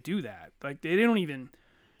out there that do that. Like they don't even.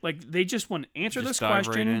 Like, they just want to answer this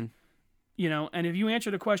question, right you know, and if you answer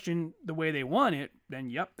the question the way they want it, then,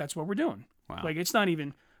 yep, that's what we're doing. Wow. Like, it's not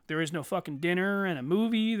even, there is no fucking dinner and a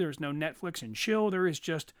movie. There's no Netflix and chill. There is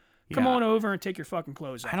just, come on over and take your fucking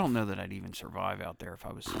clothes off. I don't know that I'd even survive out there if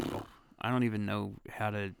I was single. I don't even know how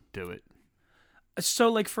to do it.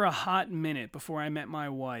 So, like, for a hot minute before I met my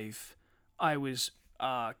wife, I was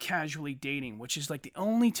casually dating, which is, like, the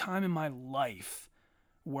only time in my life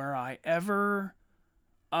where I ever...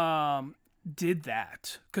 did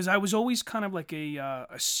that because I was always kind of like a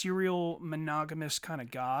serial monogamous kind of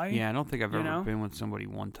guy. Yeah, I don't think I've ever been with somebody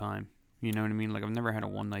one time. You know what I mean? Like I've never had a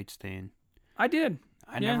one night stand. I did.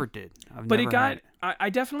 I never did. I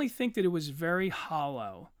definitely think that it was very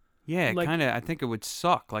hollow. Yeah, like, kind of. I think it would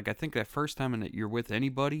suck. Like I think that first time that you're with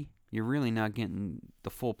anybody, you're really not getting the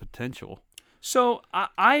full potential. So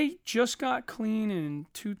I just got clean in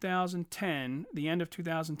 2010, the end of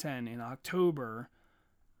 2010 in October.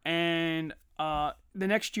 And the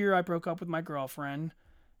next year I broke up with my girlfriend.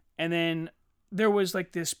 And then there was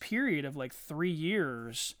like this period of like 3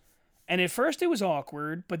 years. And at first it was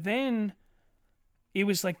awkward, but then it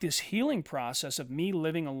was like this healing process of me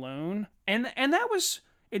living alone. And that was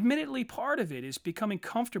admittedly part of it is becoming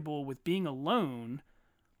comfortable with being alone.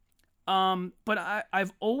 But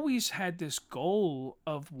I've always had this goal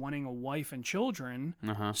of wanting a wife and children.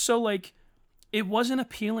 Uh-huh. So like it wasn't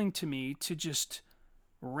appealing to me to just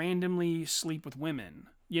randomly sleep with women.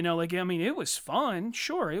 You know, like, I mean, it was fun.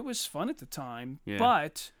 Sure, it was fun at the time. Yeah.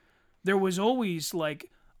 But there was always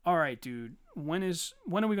like, all right, dude, when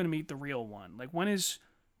are we going to meet the real one? Like, when is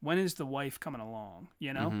the wife coming along,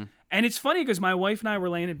 you know? Mm-hmm. And it's funny because my wife and I were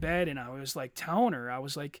laying in bed and I was like telling her, I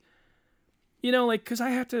was like, you know, like, because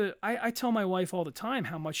I tell my wife all the time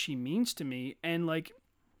how much she means to me. And like,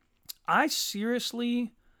 I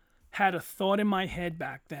seriously had a thought in my head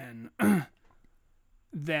back then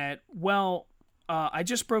that, well, I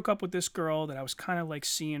just broke up with this girl that I was kind of like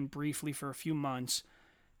seeing briefly for a few months,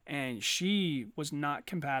 and she was not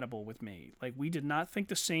compatible with me. Like, we did not think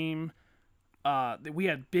the same. That we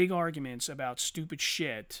had big arguments about stupid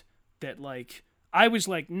shit that, like, I was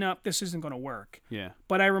like, nope, this isn't going to work. Yeah.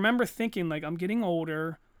 But I remember thinking, like, I'm getting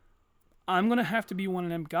older. I'm going to have to be one of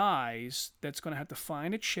them guys that's going to have to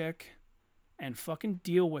find a chick and fucking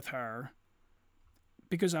deal with her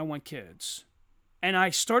because I want kids. And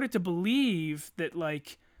I started to believe that, I'm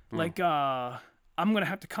going to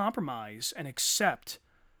have to compromise and accept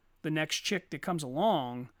the next chick that comes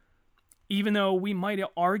along, even though we might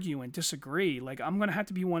argue and disagree. Like, I'm going to have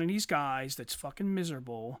to be one of these guys that's fucking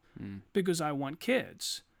miserable because I want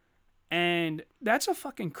kids. And that's a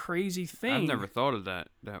fucking crazy thing. I've never thought of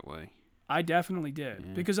that way. I definitely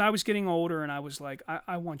did. Because I was getting older and I was like,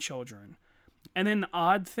 I want children. And then the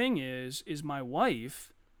odd thing is my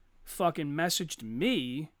wife fucking messaged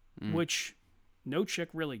me, which no chick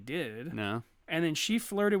really did. No. And then she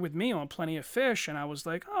flirted with me on Plenty of Fish, and I was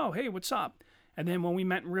like, oh, hey, what's up? And then when we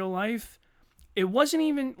met in real life, it wasn't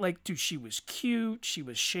even like, dude, she was cute. She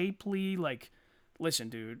was shapely. Like, listen,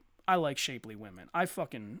 dude, I like shapely women. I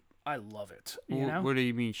love it. You know? What do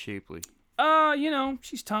you mean shapely?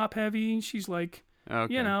 She's top heavy. She's like,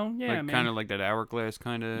 Okay. yeah, like, man. Kind of like that hourglass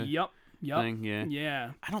kind of Yep. thing, yeah.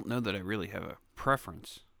 Yeah. I don't know that I really have a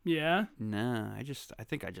preference. Yeah. Nah,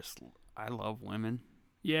 I love women.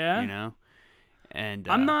 Yeah. You know? And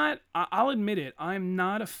I'm not, I'll admit it, I'm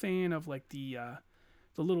not a fan of like the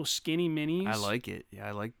little skinny minis. I like it. Yeah,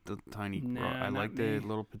 I like the tiny Nah, I like the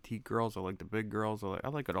little petite girls. I like the big girls. I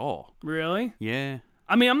like it all. Really? Yeah.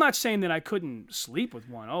 I mean, I'm not saying that I couldn't sleep with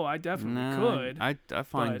one. Oh, I definitely could. I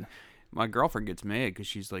find my girlfriend gets mad because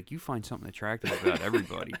she's like, you find something attractive about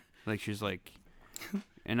everybody. Like, she's like,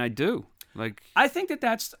 and I do. Like, I think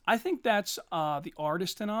that's the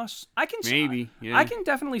artist in us. I can yeah. I can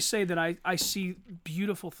definitely say that I see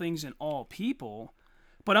beautiful things in all people,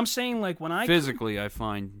 but I'm saying like when I physically I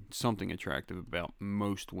find something attractive about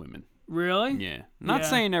most women. Really? Yeah. Not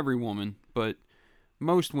saying every woman, but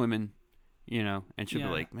most women, you know, and she'll be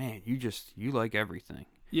like, man, you like everything.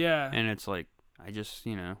 Yeah. And it's like, I just,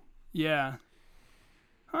 you know. Yeah.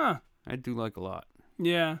 Huh. I do like a lot.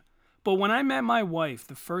 Yeah. But when I met my wife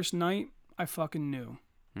the first night, I fucking knew.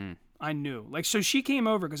 I knew. Like, so she came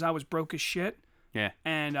over because I was broke as shit. Yeah.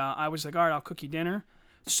 And I was like, all right, I'll cook you dinner.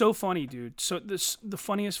 So funny, dude. So the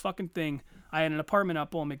funniest fucking thing, I had an apartment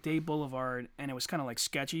up on McDade Boulevard, and it was kind of like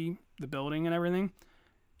sketchy, the building and everything.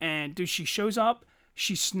 And, dude, she shows up.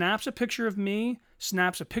 She snaps a picture of me,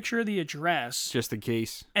 snaps a picture of the address. Just in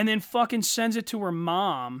case. And then fucking sends it to her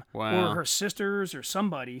mom or her sisters or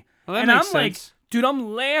somebody. Well, that makes sense. Like, dude,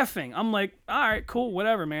 I'm laughing. I'm like, all right, cool,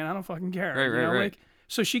 whatever, man. I don't fucking care. Right. Like,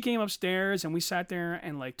 so she came upstairs and we sat there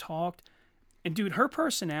and like talked. And dude, her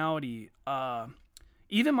personality,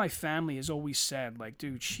 even my family has always said, like,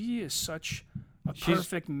 dude, she is such a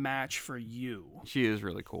perfect match for you. She is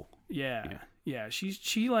really cool. Yeah.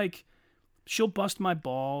 She like, she'll bust my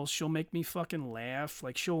balls. She'll make me fucking laugh.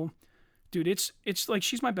 Like, dude, it's like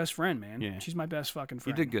she's my best friend, man. Yeah. She's my best fucking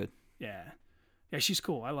friend. You did good. Yeah. Yeah, she's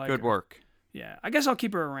cool. I like her. Good work. Yeah. I guess I'll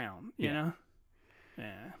keep her around, you know?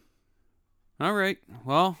 Yeah. All right.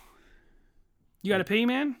 Well. You got to pee,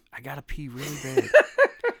 man? I got to pee really bad.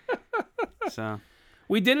 So.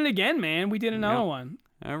 We did it again, man. We did another one.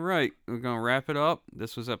 All right. We're going to wrap it up.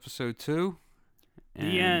 This was episode 2.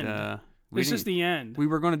 The end. This is the end. We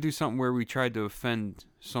were going to do something where we tried to offend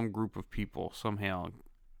some group of people somehow.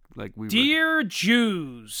 Like Dear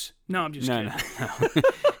Jews. No, I'm just kidding.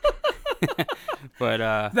 No. But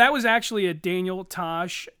that was actually a Daniel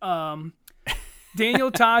Tosh.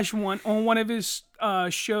 Daniel Tosh on one of his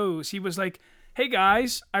shows. He was like, "Hey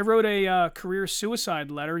guys, I wrote a career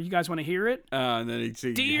suicide letter. You guys want to hear it?" And then he'd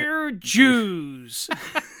say, "Dear Jews."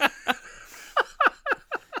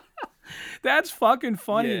 That's fucking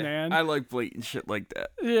funny, man. I like blatant shit like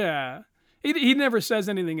that. Yeah. He never says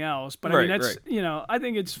anything else, but I mean, that's, you know, I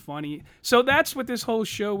think it's funny. So that's what this whole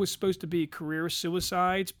show was supposed to be, career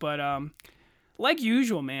suicides. But like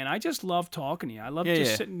usual, man, I just love talking to you. I love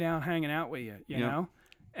just sitting down, hanging out with you, you know?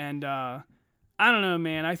 And I don't know,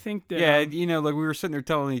 man. I think that... Yeah, you know, like we were sitting there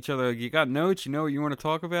telling each other, you got notes? You know what you want to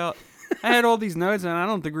talk about? I had all these notes, and I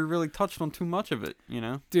don't think we really touched on too much of it, you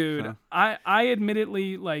know? Dude, so. I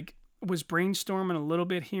admittedly, like, was brainstorming a little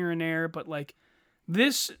bit here and there, but, like,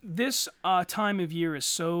 this time of year is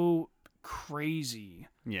so crazy.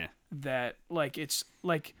 Yeah. That, like, it's,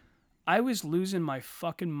 like, I was losing my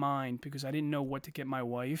fucking mind because I didn't know what to get my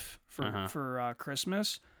wife for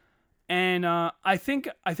Christmas. And I think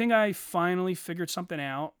I finally figured something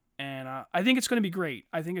out, and I think it's going to be great.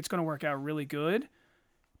 I think it's going to work out really good,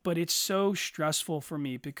 but it's so stressful for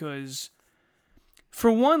me because, for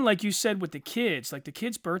one, like you said with the kids, like the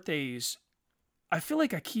kids' birthdays, I feel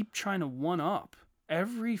like I keep trying to one-up.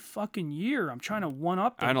 Every fucking year, I'm trying to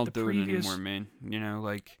one-up the previous... I don't do it anymore, man. You know,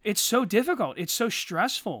 like... It's so difficult. It's so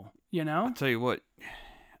stressful, you know? I'll tell you what,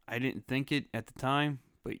 I didn't think it at the time,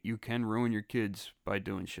 but you can ruin your kids by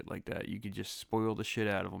doing shit like that. You could just spoil the shit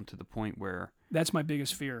out of them to the point where... That's my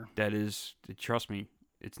biggest fear. That is... Trust me,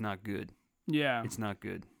 it's not good. Yeah. It's not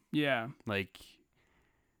good. Yeah. Like,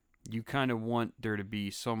 you kind of want there to be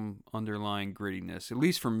some underlying grittiness, at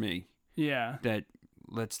least for me. Yeah. That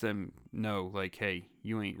lets them know, like, hey,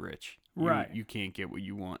 you ain't rich. Right. You can't get what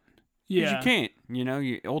you want. Yeah. Because you can't. You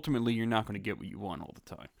know, ultimately, you're not going to get what you want all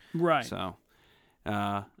the time. Right. So,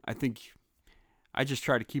 I think I just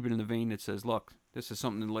try to keep it in the vein that says, look, this is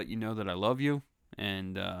something to let you know that I love you.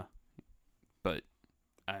 And,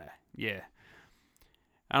 yeah.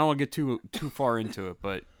 I don't want to get too far into it,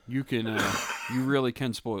 but you can, you really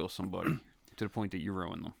can spoil somebody to the point that you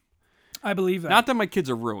ruin them. I believe that. Not that my kids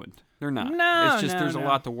are ruined. They're not. No, it's just there's no. a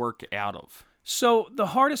lot to work out of. So the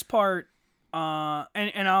hardest part,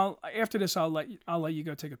 and I'll after this I'll let you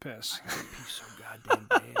go take a piss. I gotta pee so goddamn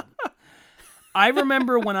bad. I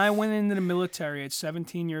remember when I went into the military at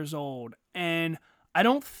 17 years old, and I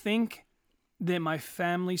don't think that my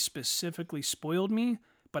family specifically spoiled me,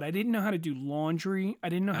 but I didn't know how to do laundry. I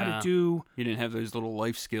didn't know how to do... You didn't have those little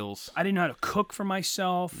life skills. I didn't know how to cook for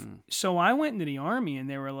myself. So I went into the Army, and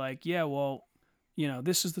they were like, yeah, well,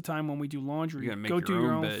 this is the time when we do laundry. Go do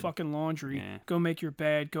your own fucking laundry. Yeah. Go make your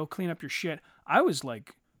bed. Go clean up your shit. I was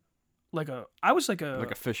like a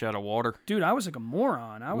fish out of water. Dude, I was like a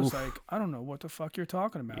moron. I was like, I don't know what the fuck you're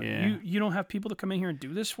talking about. Yeah. You don't have people to come in here and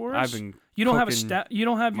do this for us? You don't have you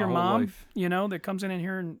don't have your mom, life. That comes in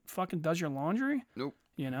here and fucking does your laundry? Nope.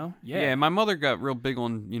 Yeah, my mother got real big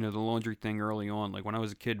on, the laundry thing early on. Like when I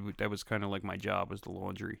was a kid, that was kind of like my job was the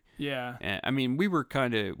laundry. Yeah. And, I mean, we lived,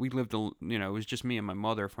 it was just me and my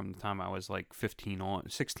mother from the time I was like 16 on.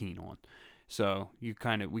 So we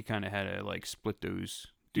kind of had to like split those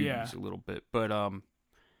duties a little bit, but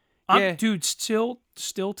dude, still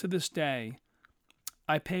to this day,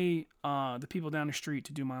 I pay the people down the street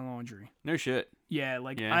to do my laundry. No shit. Yeah,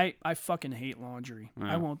 I fucking hate laundry.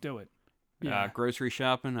 I won't do it. Yeah. Grocery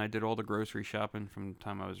shopping. I did all the grocery shopping from the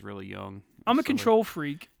time I was really young. I'm a control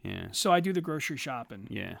freak. Yeah. So I do the grocery shopping.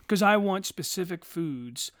 Yeah. Because I want specific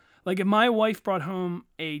foods. Like if my wife brought home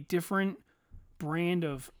a different brand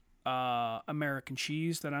of American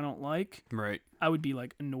cheese that I don't like, right, I would be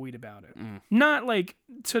like annoyed about it. Not like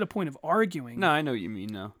to the point of arguing. No, I know what you mean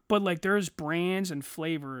now. But like there's brands and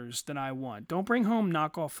flavors that I want. Don't bring home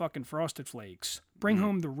knockoff fucking Frosted Flakes. Bring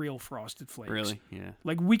home the real Frosted Flakes. Really? Yeah.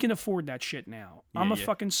 Like we can afford that shit now. I'm a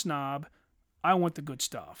fucking snob. I want the good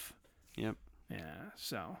stuff. Yep. Yeah.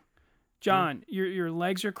 So, John, your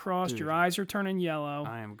legs are crossed. Dude, your eyes are turning yellow.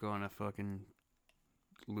 I am gonna fucking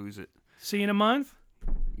lose it. See you in a month.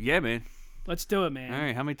 Yeah, man. Let's do it, man. All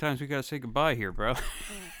right, how many times we gotta say goodbye here, bro?